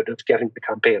likelihood of getting the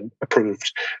campaign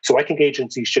approved. So I think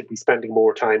agencies should be spending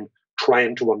more time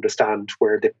trying to understand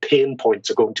where the pain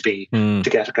points are going to be to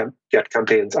get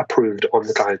campaigns approved on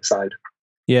the client side.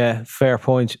 Yeah, fair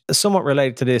point. Somewhat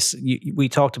related to this, we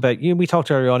talked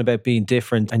earlier on about being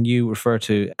different, and you refer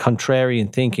to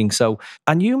contrarian thinking. So,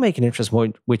 and you make an interesting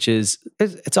point, which is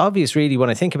it's obvious, really, when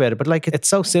I think about it. But like, it's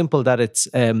so simple that it's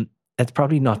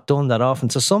probably not done that often.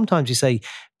 So sometimes you say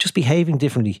just behaving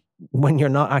differently when you're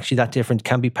not actually that different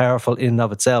can be powerful in and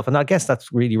of itself. And I guess that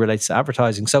really relates to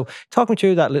advertising. So talk me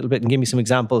through that a little bit and give me some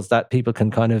examples that people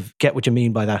can kind of get what you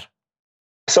mean by that.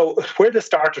 So where this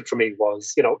started for me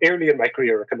was, early in my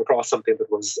career, I came across something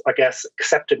that was, I guess,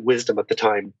 accepted wisdom at the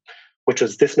time, which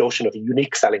was this notion of a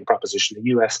unique selling proposition,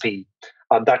 a USP.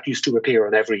 And that used to appear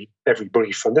on every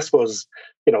brief. And this was,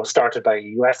 started by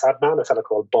a US ad man, a fellow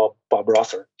called Bob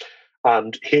Rosser.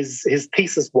 And his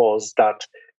thesis was that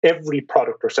every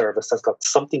product or service has got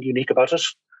something unique about it.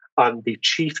 And the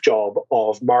chief job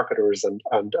of marketers and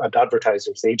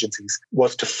advertisers, agencies,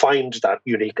 was to find that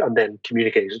unique and then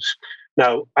communicate it.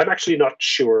 Now, I'm actually not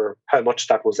sure how much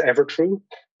that was ever true,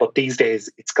 but these days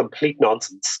it's complete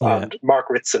nonsense. Yeah. And Mark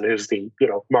Ritson, who's the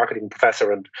marketing professor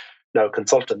and now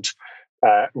consultant,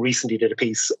 recently did a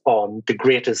piece on the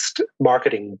greatest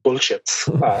marketing bullshits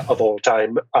of all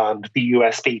time, and the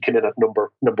USP came in at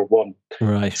number one.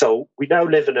 Right. So we now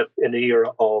live in an era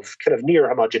of kind of near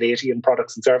homogeneity in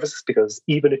products and services, because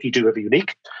even if you do have a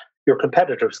unique, your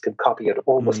competitors can copy it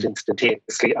almost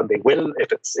instantaneously, and they will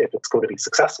if it's going to be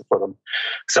successful for them.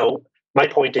 So my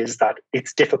point is that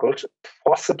it's difficult,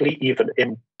 possibly even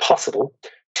impossible,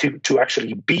 to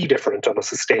actually be different on a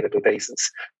sustainable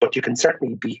basis. But you can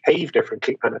certainly behave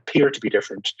differently and appear to be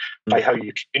different by how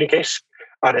you communicate.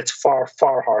 And it's far,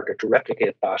 far harder to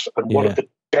replicate that. And one of the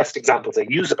best examples I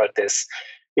use about this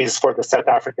is for the South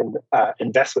African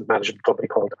investment management company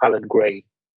called Allan Gray.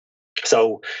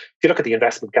 So if you look at the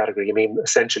investment category, I mean,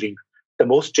 essentially the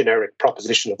most generic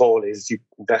proposition of all is you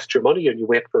invest your money and you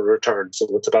wait for a return. So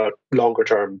it's about longer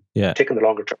term, taking the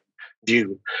longer term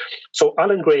view. So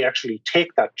Allan Gray actually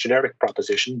take that generic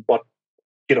proposition, but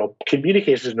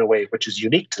communicate it in a way which is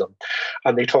unique to them.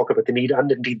 And they talk about the need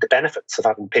and indeed the benefits of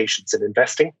having patience in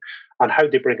investing, and how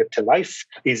they bring it to life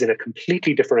is in a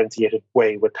completely differentiated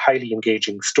way with highly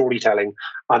engaging storytelling.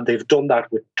 And they've done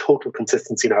that with total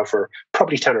consistency now for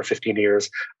probably 10 or 15 years.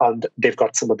 And they've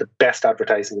got some of the best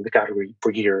advertising in the category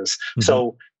for years. Mm-hmm.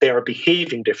 So they are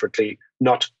behaving differently,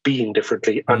 not being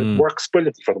differently. And it works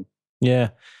brilliantly for them. Yeah.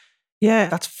 Yeah,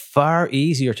 that's far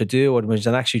easier to do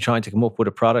than actually trying to come up with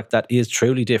a product that is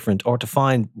truly different, or to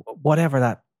find whatever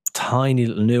that tiny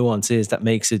little nuance is that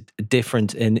makes it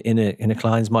different in a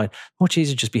client's mind. Much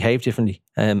easier to just behave differently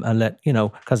and let,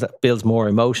 because that builds more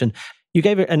emotion. You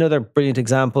gave another brilliant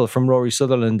example from Rory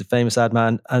Sutherland, the famous ad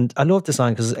man. And I love this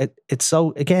line because it's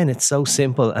so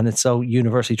simple and it's so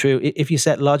universally true. If you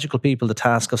set logical people the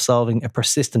task of solving a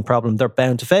persistent problem, they're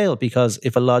bound to fail, because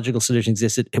if a logical solution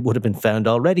existed, it would have been found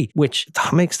already, which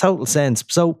makes total sense.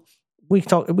 So we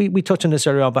touched on this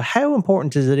earlier on, but how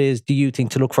important do you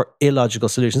think, to look for illogical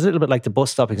solutions? A little bit like the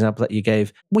bus stop example that you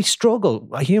gave. We struggle,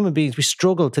 human beings,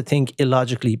 to think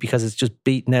illogically because it's just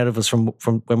beaten out of us from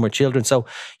when we're children. So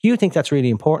you think that's really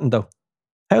important, though?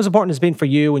 How important has it been for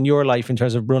you in your life in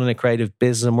terms of running a creative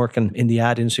business and working in the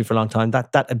ad industry for a long time,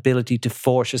 that ability to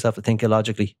force yourself to think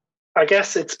illogically? I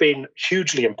guess it's been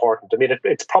hugely important. I mean,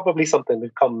 it's probably something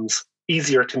that comes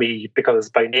easier to me because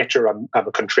by nature I'm a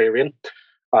contrarian.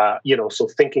 So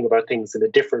thinking about things in a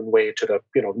different way to the,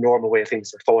 normal way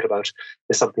things are thought about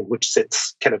is something which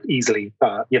sits kind of easily,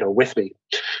 with me.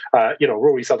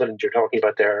 Rory Sutherland, you're talking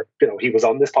about there, he was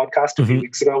on this podcast a few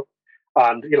weeks ago.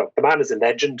 And, the man is a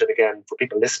legend. And again, for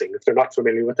people listening, if they're not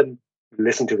familiar with him,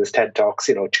 listen to his TED Talks,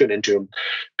 tune into him,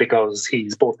 because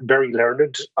he's both very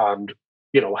learned and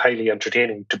highly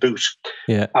entertaining to boot.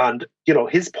 Yeah. And,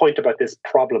 his point about this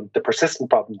problem, the persistent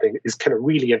problem thing, is kind of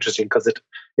really interesting because it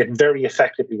very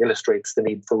effectively illustrates the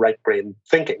need for right brain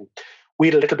thinking. We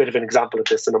had a little bit of an example of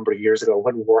this a number of years ago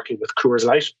when we were working with Coors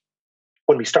Light.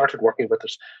 When we started working with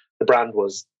it, the brand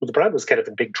was kind of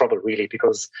in big trouble, really,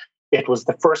 because it was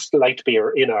the first light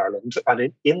beer in Ireland.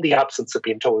 And in the absence of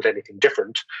being told anything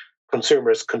different,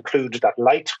 consumers conclude that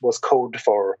light was code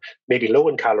for maybe low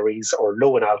in calories or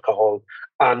low in alcohol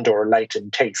and or light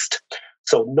in taste.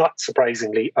 So not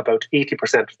surprisingly, about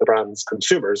 80% of the brand's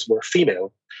consumers were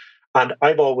female. And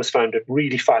I've always found it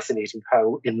really fascinating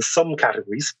how in some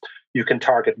categories you can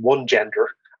target one gender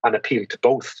and appeal to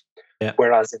both. Yeah.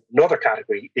 Whereas in another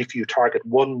category, if you target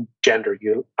one gender,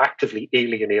 you'll actively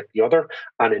alienate the other.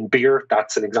 And in beer,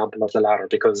 that's an example of the latter,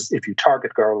 because if you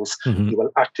target girls, you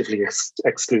will actively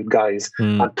exclude guys.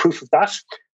 And proof of that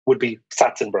would be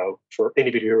Satzenbrau, for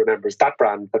anybody who remembers that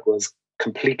brand that was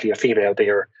completely a female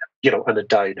beer, and it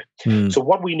died. So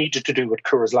what we needed to do with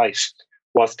Coors Light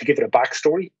was to give it a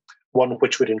backstory, one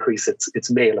which would increase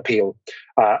its male appeal.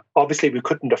 Obviously, we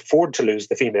couldn't afford to lose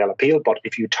the female appeal, but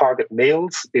if you target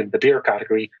males in the beer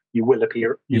category, you will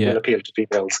appeal to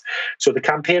females. So the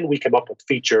campaign we came up with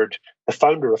featured the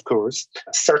founder of Coors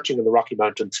searching in the Rocky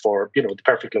Mountains for the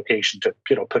perfect location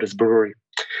to put his brewery,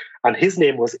 and his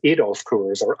name was Adolf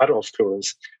Coors,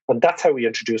 and that's how we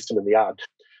introduced him in the ad.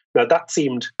 Now, that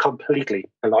seemed completely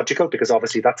illogical because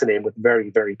obviously that's a name with very,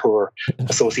 very poor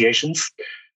associations.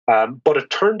 But it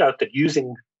turned out that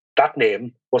using that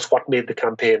name was what made the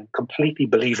campaign completely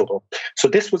believable. So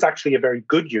this was actually a very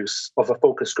good use of a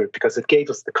focus group because it gave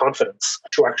us the confidence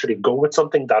to actually go with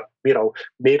something that,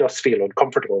 made us feel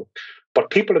uncomfortable. But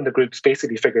people in the groups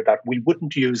basically figured that we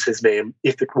wouldn't use his name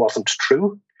if it wasn't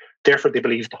true. Therefore, they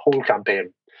believed the whole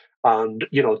campaign. And,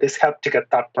 this helped to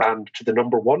get that brand to the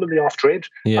number 1 in the off-trade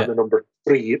and the number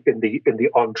 3 in the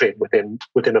on-trade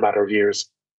within a matter of years.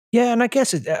 Yeah, and I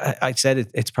guess I said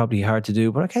it's probably hard to do,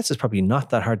 but I guess it's probably not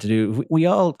that hard to do. We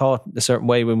all thought a certain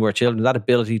way when we were children, that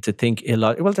ability to think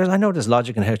illogically. Well, I know there's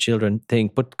logic in how children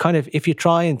think, but kind of if you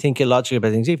try and think illogically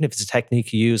about things, even if it's a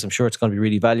technique you use, I'm sure it's going to be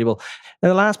really valuable. Now,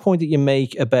 the last point that you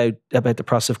make about the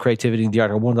process of creativity in the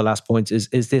art, or one of the last points is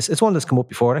this. It's one that's come up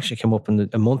before. It actually came up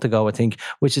a month ago, I think,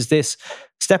 which is this: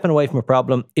 stepping away from a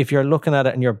problem. If you're looking at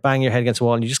it and you're banging your head against the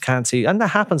wall and you just can't see, and that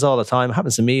happens all the time. It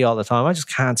happens to me all the time. I just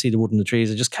can't see the wood in the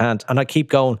trees. I just can't. And I keep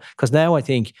going because now I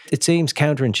think it seems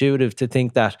counterintuitive to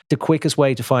think that the quickest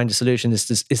way to find a solution is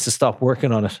to stop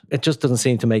working on it. It just doesn't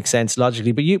seem to make sense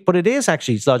logically. But it is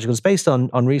actually logical. It's based on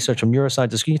research from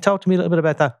neuroscientists. Can you talk to me a little bit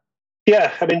about that?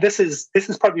 Yeah, I mean, this is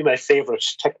probably my favorite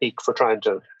technique for trying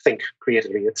to think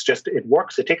creatively. It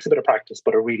works. It takes a bit of practice,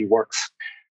 but it really works.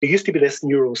 There used to be this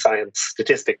neuroscience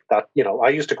statistic that, I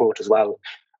used to quote as well.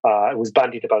 It was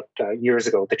bandied about years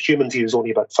ago that humans use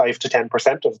only about 5 to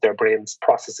 10% of their brain's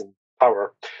processing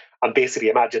power. And basically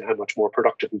imagine how much more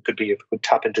productive we could be if we could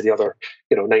tap into the other,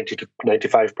 90 to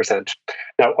 95%.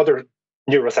 Now, other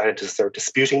neuroscientists are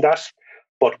disputing that.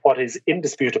 But what is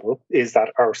indisputable is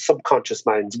that our subconscious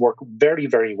minds work very,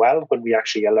 very well when we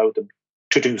actually allow them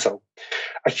to do so.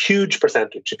 A huge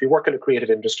percentage, if you work in a creative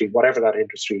industry, whatever that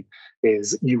industry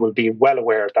is, you will be well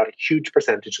aware that a huge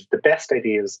percentage of the best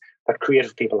ideas that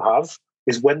creative people have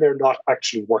is when they're not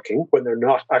actually working, when they're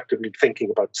not actively thinking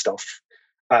about stuff,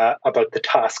 about the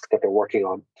task that they're working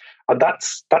on. And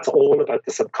that's all about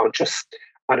the subconscious.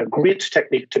 And a great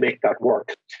technique to make that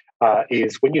work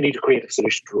is when you need a creative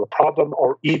solution to a problem,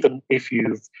 or even if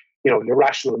your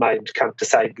rational mind can't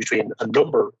decide between a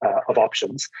number of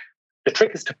options, the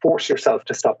trick is to force yourself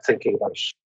to stop thinking about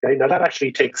it. Okay? Now that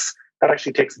actually takes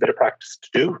a bit of practice to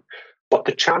do, but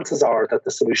the chances are that the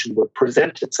solution will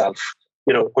present itself,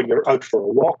 when you're out for a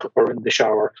walk or in the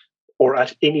shower, or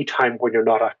at any time when you're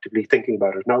not actively thinking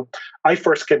about it. Now, I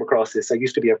first came across this. I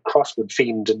used to be a crossword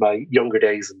fiend in my younger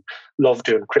days and loved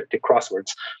doing cryptic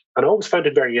crosswords. And I always found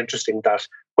it very interesting that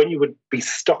when you would be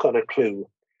stuck on a clue,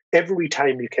 every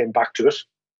time you came back to it,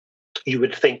 you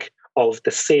would think of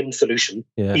the same solution,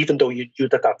 even though you knew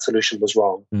that solution was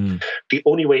wrong. The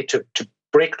only way to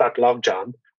break that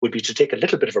logjam would be to take a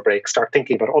little bit of a break, start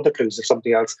thinking about other clues or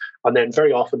something else. And then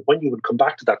very often when you would come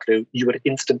back to that clue, you would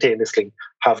instantaneously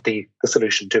have the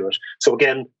solution to it. So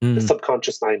again, the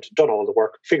subconscious mind done all the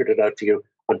work, figured it out for you,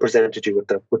 and presented you with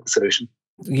the solution.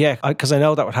 Yeah, because I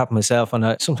know that would happen myself, and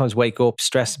I sometimes wake up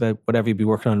stressed about whatever you'd be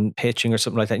working on, pitching or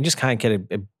something like that. And you just can't get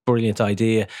a brilliant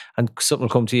idea, and something will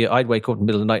come to you. I'd wake up in the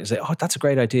middle of the night and say, "Oh, that's a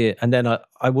great idea," and then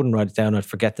I wouldn't write it down. I'd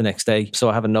forget the next day. So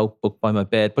I have a notebook by my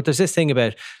bed. But there's this thing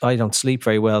about I don't sleep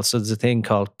very well, so there's a thing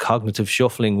called cognitive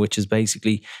shuffling, which is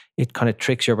basically it kind of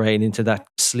tricks your brain into that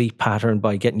sleep pattern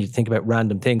by getting you to think about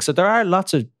random things. So there are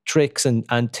lots of tricks and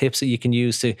tips that you can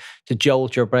use to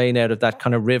jolt your brain out of that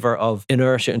kind of river of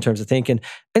inertia in terms of thinking.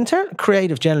 In terms of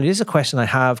creative generally, this is a question I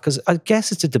have because I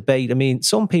guess it's a debate. I mean,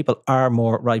 some people are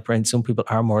more right brain, some people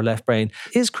are more left brain.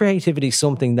 Is creativity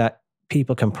something that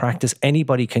people can practice,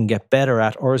 anybody can get better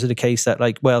at? Or is it a case that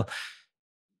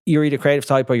you're either creative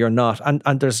type or you're not.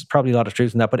 And there's probably a lot of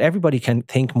truth in that, but everybody can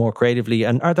think more creatively.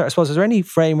 And is there any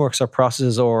frameworks or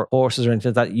processes or courses or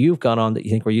anything that you've gone on that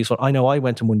you think were useful? I know I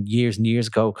went to one years and years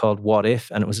ago called What If,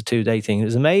 and it was a 2-day thing. It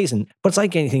was amazing. But it's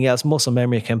like anything else, muscle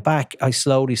memory came back. I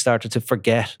slowly started to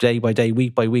forget day by day,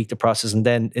 week by week, the process. And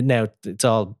then now it's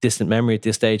all distant memory at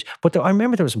this stage. But I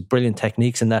remember there was some brilliant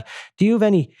techniques in that. Do you have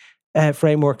any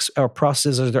frameworks or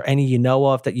processes? Are there any you know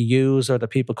of that you use or that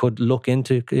people could look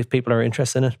into if people are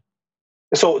interested in it?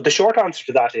 So the short answer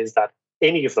to that is that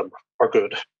any of them are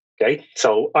good. Okay,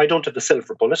 so I don't have the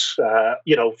silver bullet,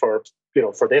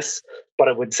 for this, but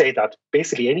I would say that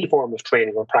basically any form of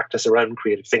training or practice around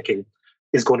creative thinking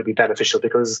is going to be beneficial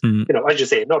because, as you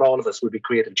say, not all of us will be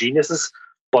creative geniuses,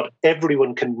 but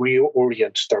everyone can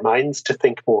reorient their minds to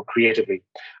think more creatively.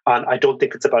 And I don't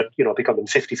think it's about, becoming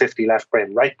 50-50 left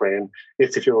brain, right brain.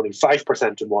 It's if you're only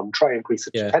 5% in one, try increase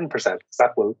it to 10%.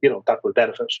 That will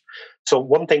benefit. So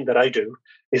one thing that I do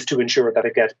is to ensure that I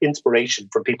get inspiration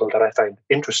from people that I find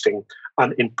interesting,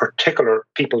 and in particular,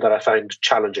 people that I find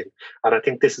challenging. And I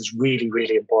think this is really,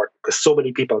 really important because so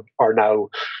many people are now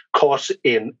caught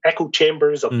in echo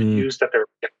chambers of the news that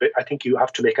I think you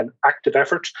have to make an active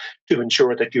effort to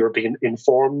ensure that you're being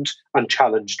informed and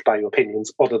challenged by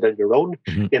opinions other than your own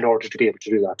in order to be able to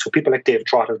do that. So people like Dave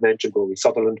Trott have mentioned, Rory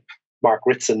Sutherland, Mark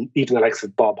Ritson, even the likes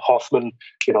of Bob Hoffman,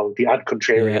 the ad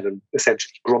contrarian and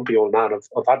essentially grumpy old man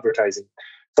of advertising.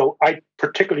 So I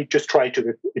particularly just try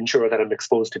to ensure that I'm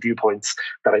exposed to viewpoints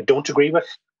that I don't agree with.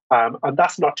 And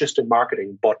that's not just in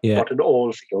marketing, but in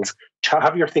all fields.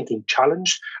 Have your thinking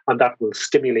challenged, and that will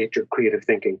stimulate your creative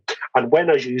thinking. And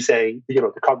when, as you say,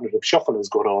 the cognitive shuffle is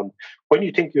going on, when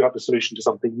you think you have a solution to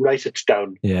something, write it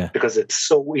down because it's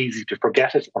so easy to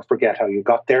forget it or forget how you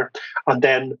got there. And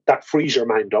then that frees your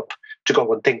mind up to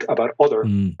go and think about other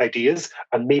ideas,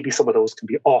 and maybe some of those can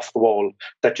be off the wall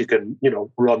that you can,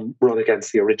 run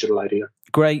against the original idea.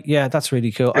 Great. Yeah, that's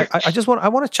really cool. I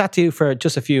want to chat to you for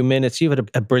just a few minutes. You've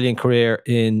had a brilliant career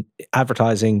in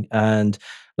advertising, and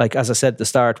like, as I said at the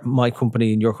start, my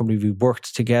company and your company, we've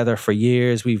worked together for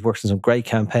years. We've worked on some great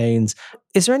campaigns.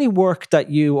 Is there any work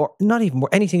that you, or not even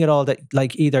anything at all, that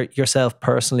like either yourself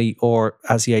personally or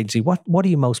as the agency, what are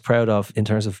you most proud of in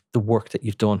terms of the work that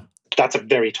you've done? That's a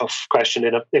very tough question.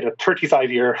 In a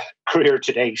 35-year career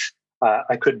to date,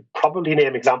 I could probably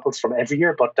name examples from every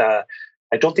year, but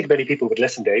I don't think many people would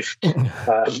listen, Dave.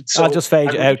 So I'll just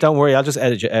fade you out. Don't worry. I'll just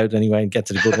edit you out anyway and get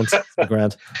to the good ones. The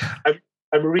grand.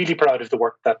 I'm really proud of the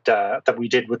work that we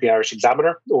did with the Irish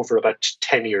Examiner over about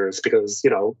 10 years because,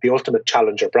 the ultimate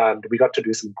challenger brand, we got to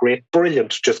do some great,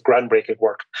 brilliant, just groundbreaking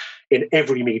work in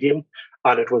every medium.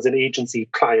 And it was an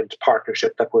agency-client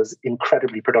partnership that was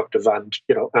incredibly productive and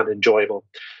enjoyable.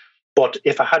 But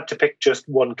if I had to pick just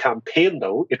one campaign,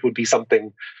 though, it would be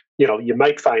something, you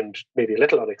might find maybe a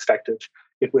little unexpected.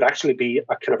 It would actually be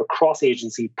a kind of a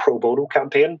cross-agency pro bono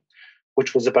campaign,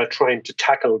 which was about trying to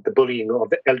tackle the bullying of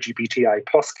the LGBTI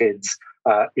plus kids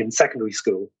in secondary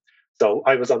school. So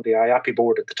I was on the IAPI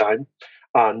board at the time,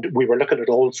 and we were looking at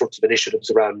all sorts of initiatives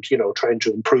around, trying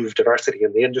to improve diversity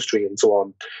in the industry and so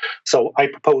on. So I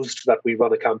proposed that we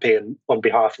run a campaign on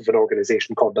behalf of an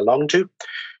organization called Belong To,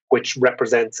 which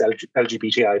represents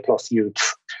LGBTI plus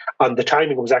youth. And the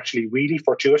timing was actually really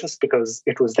fortuitous because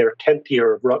it was their 10th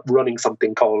year of running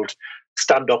something called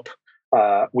Stand Up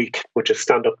Week, which is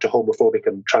Stand Up to Homophobic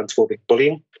and Transphobic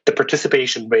Bullying. The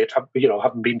participation rate,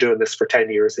 having been doing this for 10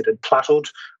 years, it had plateaued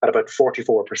at about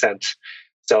 44%.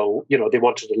 So, they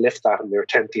wanted to lift that in their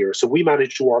 10th year. So we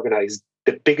managed to organize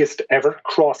the biggest ever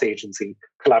cross-agency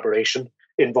collaboration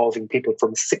involving people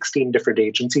from 16 different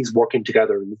agencies working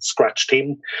together in the Scratch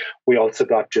team. We also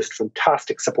got just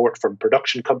fantastic support from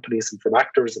production companies and from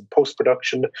actors and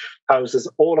post-production houses,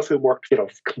 all of whom worked,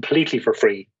 completely for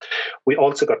free. We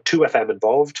also got 2FM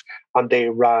involved, and they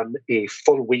ran a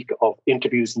full week of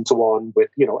interviews and so on with,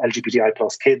 LGBTI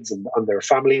plus kids and their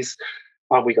families.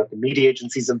 And we got the media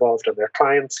agencies involved and their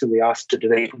clients, who we asked to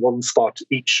donate one spot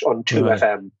each on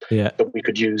 2FM that we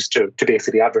could use to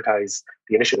basically advertise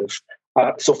the initiative.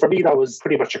 So for me, that was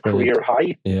pretty much a career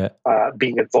high,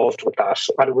 being involved with that.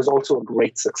 And it was also a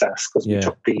great success because we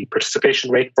took the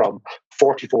participation rate from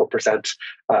 44%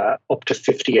 up to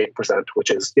 58%,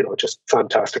 which is, just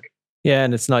fantastic. Yeah,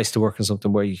 and it's nice to work on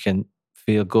something where you can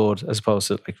feel good as opposed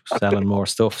to like selling more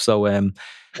stuff. So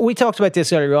we talked about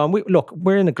this earlier on.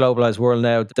 We're in a globalized world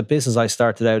now. The business I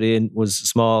started out in was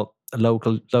small. a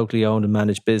locally owned and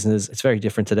managed business. It's very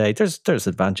different today. There's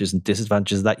advantages and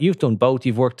disadvantages of that. You've done both.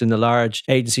 You've worked in a large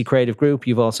agency creative group.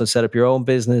 You've also set up your own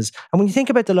business. And when you think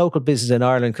about the local business in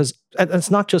Ireland, because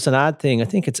it's not just an ad thing, I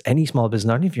think it's any small business.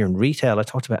 Not if you're in retail. I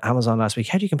talked about Amazon last week.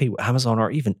 How do you compete with Amazon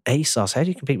or even ASOS? How do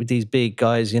you compete with these big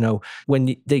guys,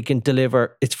 when they can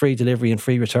deliver, it's free delivery and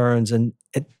free returns, and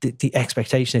the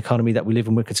expectation economy that we live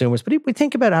in with consumers. But if we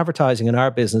think about advertising in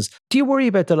our business, do you worry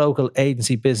about the local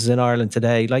agency business in Ireland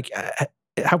today? Like,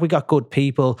 have we got good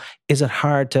people? Is it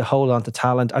hard to hold on to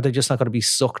talent? Are they just not going to be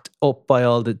sucked up by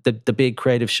all the big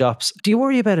creative shops? Do you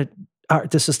worry about it?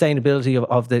 The sustainability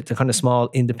of the kind of small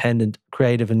independent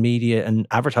creative and media and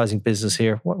advertising business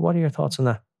here? What are your thoughts on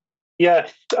that? Yeah,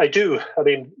 I do. I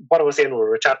mean, what I was saying when we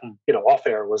were chatting, off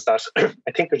air was that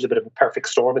I think there's a bit of a perfect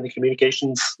storm in the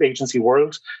communications agency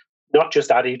world, not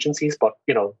just ad agencies, but,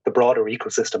 the broader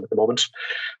ecosystem at the moment,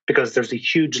 because there's a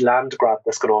huge land grab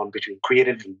that's going on between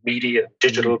creative and media and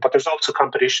digital, but there's also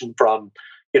competition from,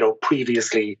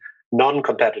 previously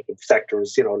non-competitive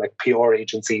sectors, like PR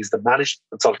agencies. The managed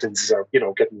consultancies are,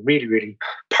 getting really, really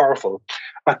powerful.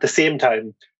 At the same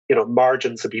time,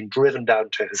 margins have been driven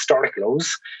down to historic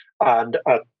lows. And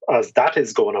as that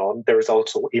is going on, there is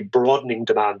also a broadening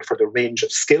demand for the range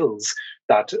of skills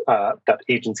that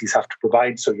agencies have to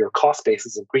provide. So your cost base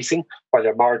is increasing while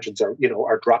your margins are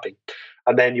dropping.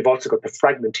 And then you've also got the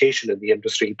fragmentation in the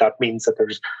industry. That means that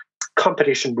there's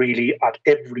competition really at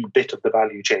every bit of the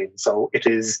value chain. So I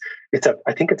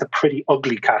think it's a pretty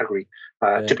ugly category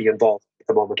to be involved in at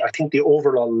the moment. I think the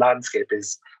overall landscape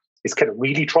is kind of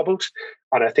really troubled.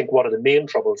 And I think one of the main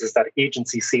troubles is that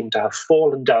agencies seem to have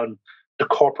fallen down the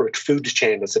corporate food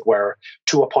chain, as it were,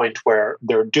 to a point where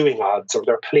they're doing ads or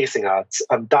they're placing ads.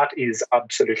 And that is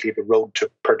absolutely the road to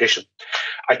perdition.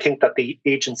 I think that the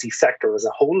agency sector as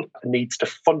a whole needs to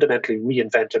fundamentally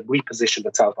reinvent and reposition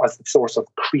itself as the source of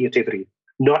creativity,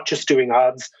 not just doing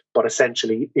ads, but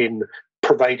essentially in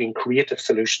providing creative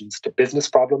solutions to business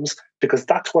problems, because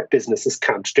that's what businesses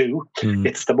can't do.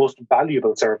 It's the most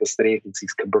valuable service that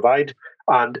agencies can provide,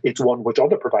 and it's one which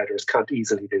other providers can't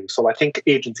easily do. So I think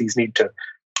agencies need to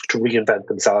reinvent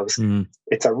themselves.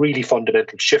 It's a really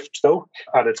fundamental shift, though,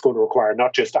 and it's going to require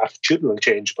not just attitudinal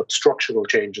change, but structural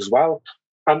change as well.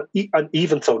 And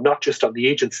even so, not just on the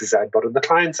agency side, but on the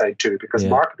client side too, because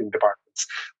marketing departments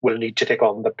will need to take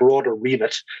on the broader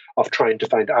remit of trying to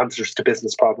find answers to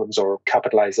business problems or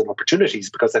capitalize on opportunities.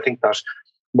 Because I think that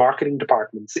marketing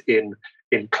departments in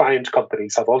client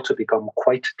companies have also become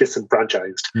quite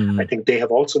disenfranchised. I think they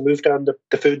have also moved down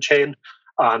the food chain.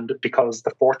 And because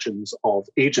the fortunes of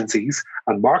agencies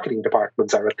and marketing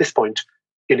departments are at this point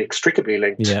inextricably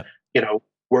linked,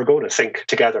 we're going to sink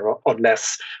together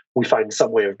unless we find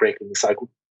some way of breaking the cycle.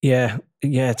 Yeah,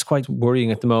 it's quite worrying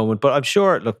at the moment. But I'm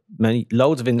sure, look,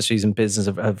 loads of industries and business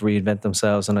have reinvented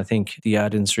themselves, and I think the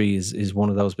ad industry is one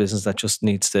of those businesses that just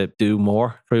needs to do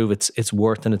more, prove its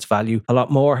worth and its value a lot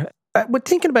more. But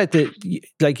thinking about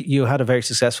you had a very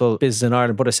successful business in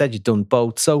Ireland, but I said you've done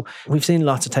both. So we've seen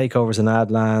lots of takeovers in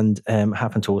ad land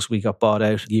happen to us. We got bought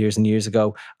out years and years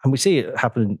ago, and we see it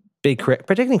happen.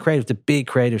 Particularly creative, the big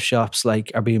creative shops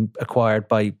are being acquired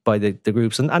by the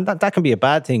groups, and that can be a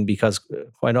bad thing, because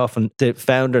quite often the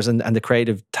founders and the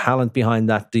creative talent behind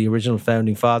that, the original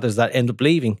founding fathers, that end up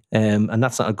leaving, and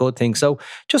that's not a good thing. So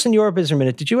just in your business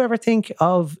minute, did you ever think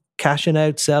of cashing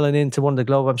out, selling into one of the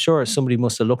global? I'm sure somebody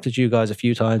must have looked at you guys a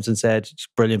few times and said,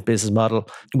 brilliant business model,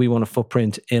 we want a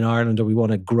footprint in Ireland, or we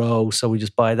want to grow, so we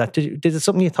just buy that. Did it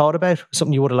something you thought about,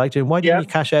 something you would have liked to do? Why didn't you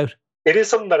cash out? It is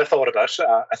something that I thought about.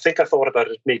 I think I thought about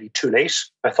it maybe too late.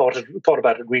 I thought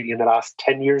about it really in the last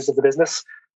 10 years of the business.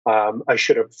 I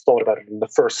should have thought about it in the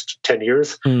first 10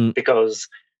 years because,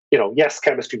 yes,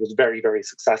 chemistry was very, very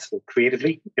successful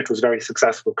creatively. It was very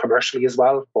successful commercially as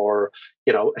well for,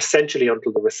 essentially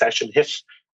until the recession hit.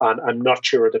 And I'm not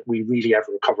sure that we really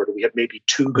ever recovered. We had maybe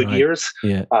 2 good years,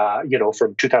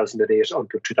 from 2008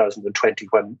 until 2020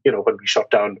 when we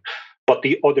shut down. But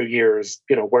the other years,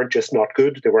 weren't just not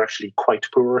good, they were actually quite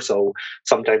poor. So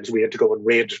sometimes we had to go and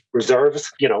raid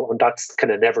reserves, and that's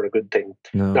kind of never a good thing.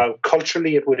 No. Now,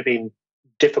 culturally, it would have been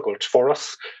difficult for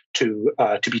us to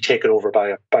be taken over by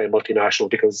a multinational,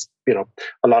 because,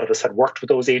 a lot of us had worked with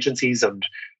those agencies, and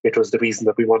it was the reason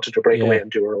that we wanted to break away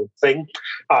and do our own thing.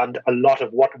 And a lot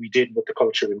of what we did with the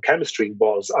culture in chemistry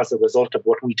was as a result of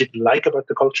what we didn't like about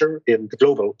the culture in the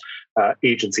global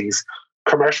agencies.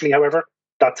 Commercially, however,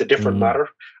 that's a different matter.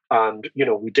 And,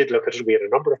 we did look at it. We had a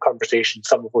number of conversations,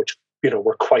 some of which,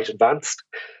 were quite advanced.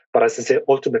 But as I say,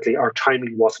 ultimately, our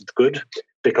timing wasn't good,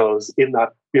 because in that,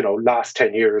 last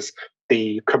 10 years,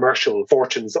 the commercial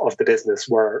fortunes of the business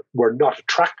were not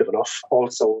attractive enough.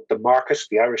 Also,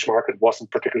 the Irish market wasn't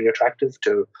particularly attractive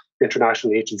to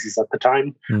international agencies at the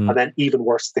time. And then even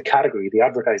worse, the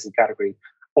advertising category,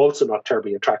 also not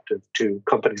terribly attractive to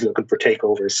companies looking for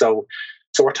takeovers. So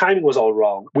our timing was all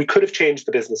wrong. We could have changed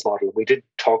the business model. We did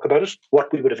talk about it.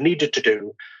 What we would have needed to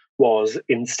do was,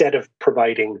 instead of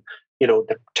providing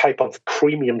the type of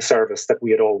premium service that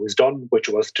we had always done, which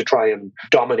was to try and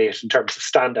dominate in terms of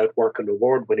standout work and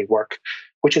award-winning work,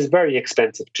 which is very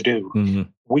expensive to do.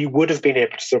 We would have been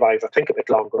able to survive, I think, a bit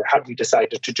longer had we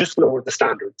decided to just lower the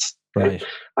standards, right?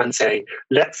 And say,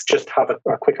 let's just have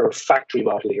a quicker factory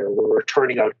model here where we're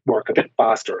turning out work a bit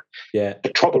faster. Yeah. The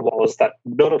trouble was that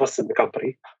none of us in the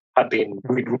company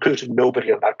we'd recruited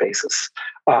nobody on that basis.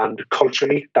 And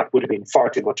culturally, that would have been far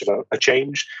too much of a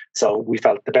change. So we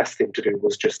felt the best thing to do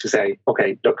was just to say,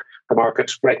 okay, look, the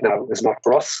market right now is not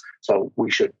for us. So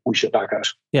we should back out.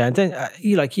 Yeah, and then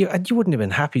you wouldn't have been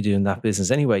happy doing that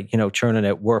business anyway. Churning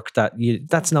out work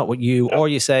that's not what you, or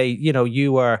you say,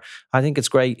 you are. I think it's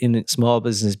great in small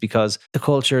business because the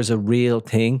culture is a real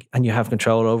thing and you have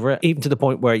control over it, even to the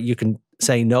point where you can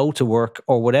say no to work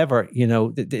or whatever.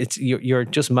 It's you're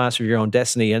just master of your own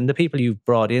destiny, and the people you've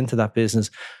brought into that business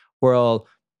were all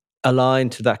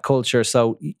aligned to that culture.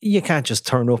 So you can't just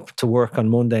turn up to work on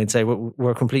Monday and say,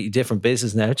 we're a completely different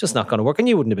business now. It's just not going to work. And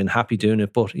you wouldn't have been happy doing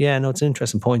it. But yeah, no, it's an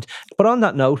interesting point. But on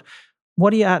that note,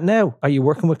 what are you at now? Are you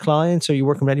working with clients? Are you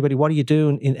working with anybody? What are you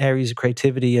doing in areas of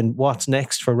creativity, and what's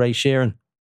next for Ray Sheeran?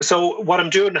 So what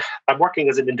I'm doing, I'm working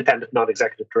as an independent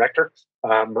non-executive director.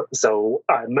 So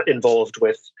I'm involved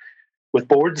with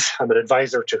boards. I'm an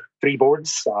advisor to 3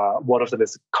 boards. One of them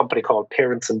is a company called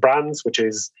Parents and Brands, which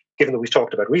is, given that we've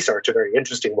talked about research, a very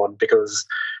interesting one, because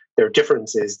their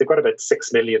difference is they've got about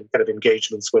 6 million kind of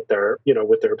engagements with their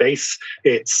base.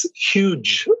 It's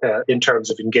huge in terms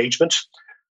of engagement.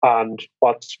 And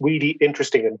what's really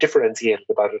interesting and differentiated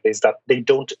about it is that they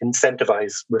don't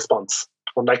incentivize response.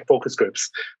 Unlike focus groups,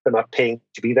 they're not paying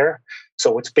to be there.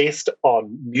 So it's based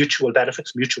on mutual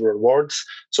benefits, mutual rewards.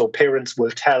 So parents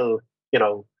will tell,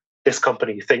 this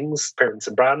company things, Parents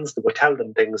and Brands, they will tell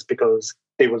them things because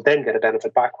they will then get a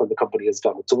benefit back when the company has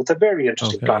done it. So it's a very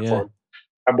interesting platform.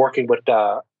 Yeah. I'm working with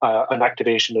an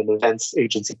activation and events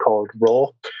agency called Raw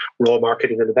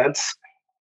Marketing and Events.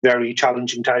 Very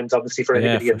challenging times, obviously, for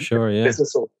anybody in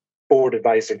business. So board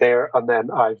advisor there. And then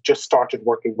I've just started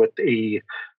working with a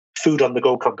food on the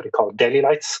go company called Daily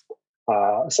Lights.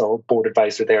 So board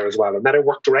advisor there as well. And then I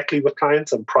work directly with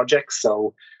clients on projects.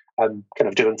 So I'm kind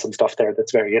of doing some stuff there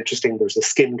that's very interesting. There's a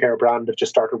skincare brand I've just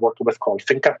started working with called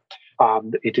Finca.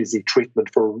 It is a treatment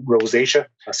for rosacea.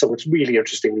 So it's really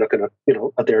interesting looking at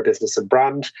their business and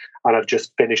brand. And I've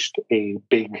just finished a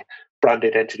big brand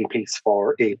identity piece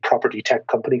for a property tech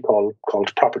company called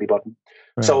Property Button.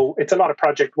 Right. So it's a lot of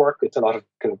project work. It's a lot of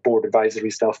kind of board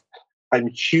advisory stuff. I'm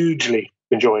hugely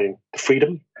enjoying the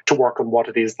freedom to work on what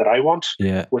it is that I want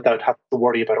without having to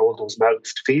worry about all those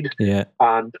mouths to feed. Yeah.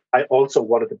 And I also,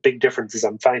 one of the big differences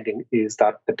I'm finding is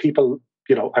that the people,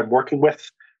 I'm working with,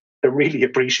 they're really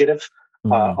appreciative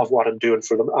of what I'm doing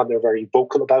for them, and they're very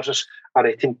vocal about it. And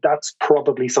I think that's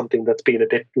probably something that's been a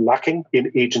bit lacking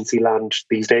in agency land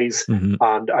these days. Mm-hmm.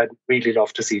 And I'd really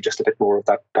love to see just a bit more of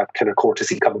that kind of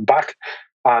courtesy coming back.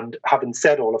 And having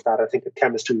said all of that, I think at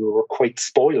Chemistry we were quite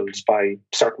spoiled by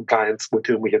certain clients with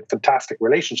whom we had fantastic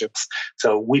relationships.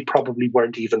 So we probably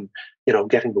weren't even,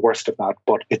 getting the worst of that.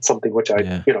 But it's something which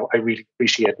I really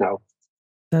appreciate now.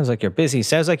 Sounds like you're busy.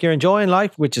 Sounds like you're enjoying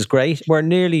life, which is great. We're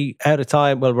nearly out of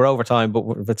time. Well, we're over time, but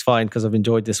it's fine because I've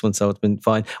enjoyed this one, so it's been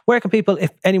fine. Where can people, if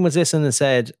anyone's listening and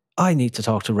said, I need to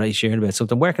talk to Ray Sheeran about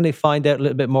something, where can they find out a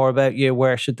little bit more about you?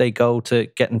 Where should they go to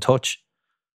get in touch?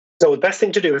 So the best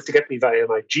thing to do is to get me via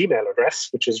my Gmail address,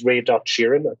 which is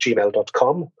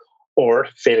ray.sheeran@gmail.com, or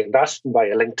failing that,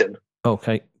 via LinkedIn.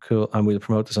 Okay, cool. And we'll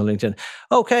promote this on LinkedIn.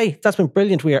 Okay, that's been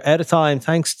brilliant. We are out of time.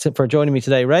 Thanks for joining me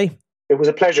today, Ray. It was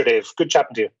a pleasure, Dave. Good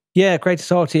chatting to you. Yeah, great to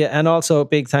talk to you. And also a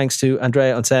big thanks to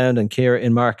Andrea on sound and Kira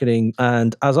in marketing.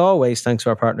 And as always, thanks to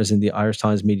our partners in the Irish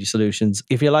Times Media Solutions.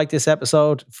 If you like this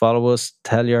episode, follow us,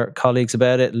 tell your colleagues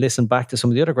about it, listen back to some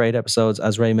of the other great episodes.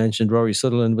 As Ray mentioned, Rory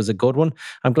Sutherland was a good one.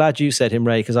 I'm glad you said him,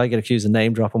 Ray, because I get accused of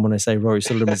name dropping when I say Rory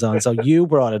Sutherland was on. So you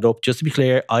brought it up, just to be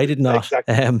clear. I did not.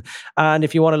 Exactly. And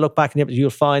if you want to look back in the episode, you'll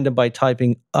find them by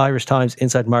typing Irish Times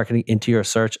Inside Marketing into your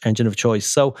search engine of choice.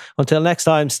 So until next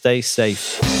time, stay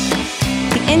safe.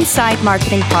 Inside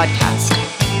Marketing Podcast,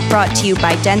 brought to you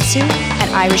by Dentsu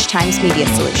and Irish Times Media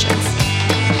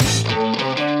Solutions.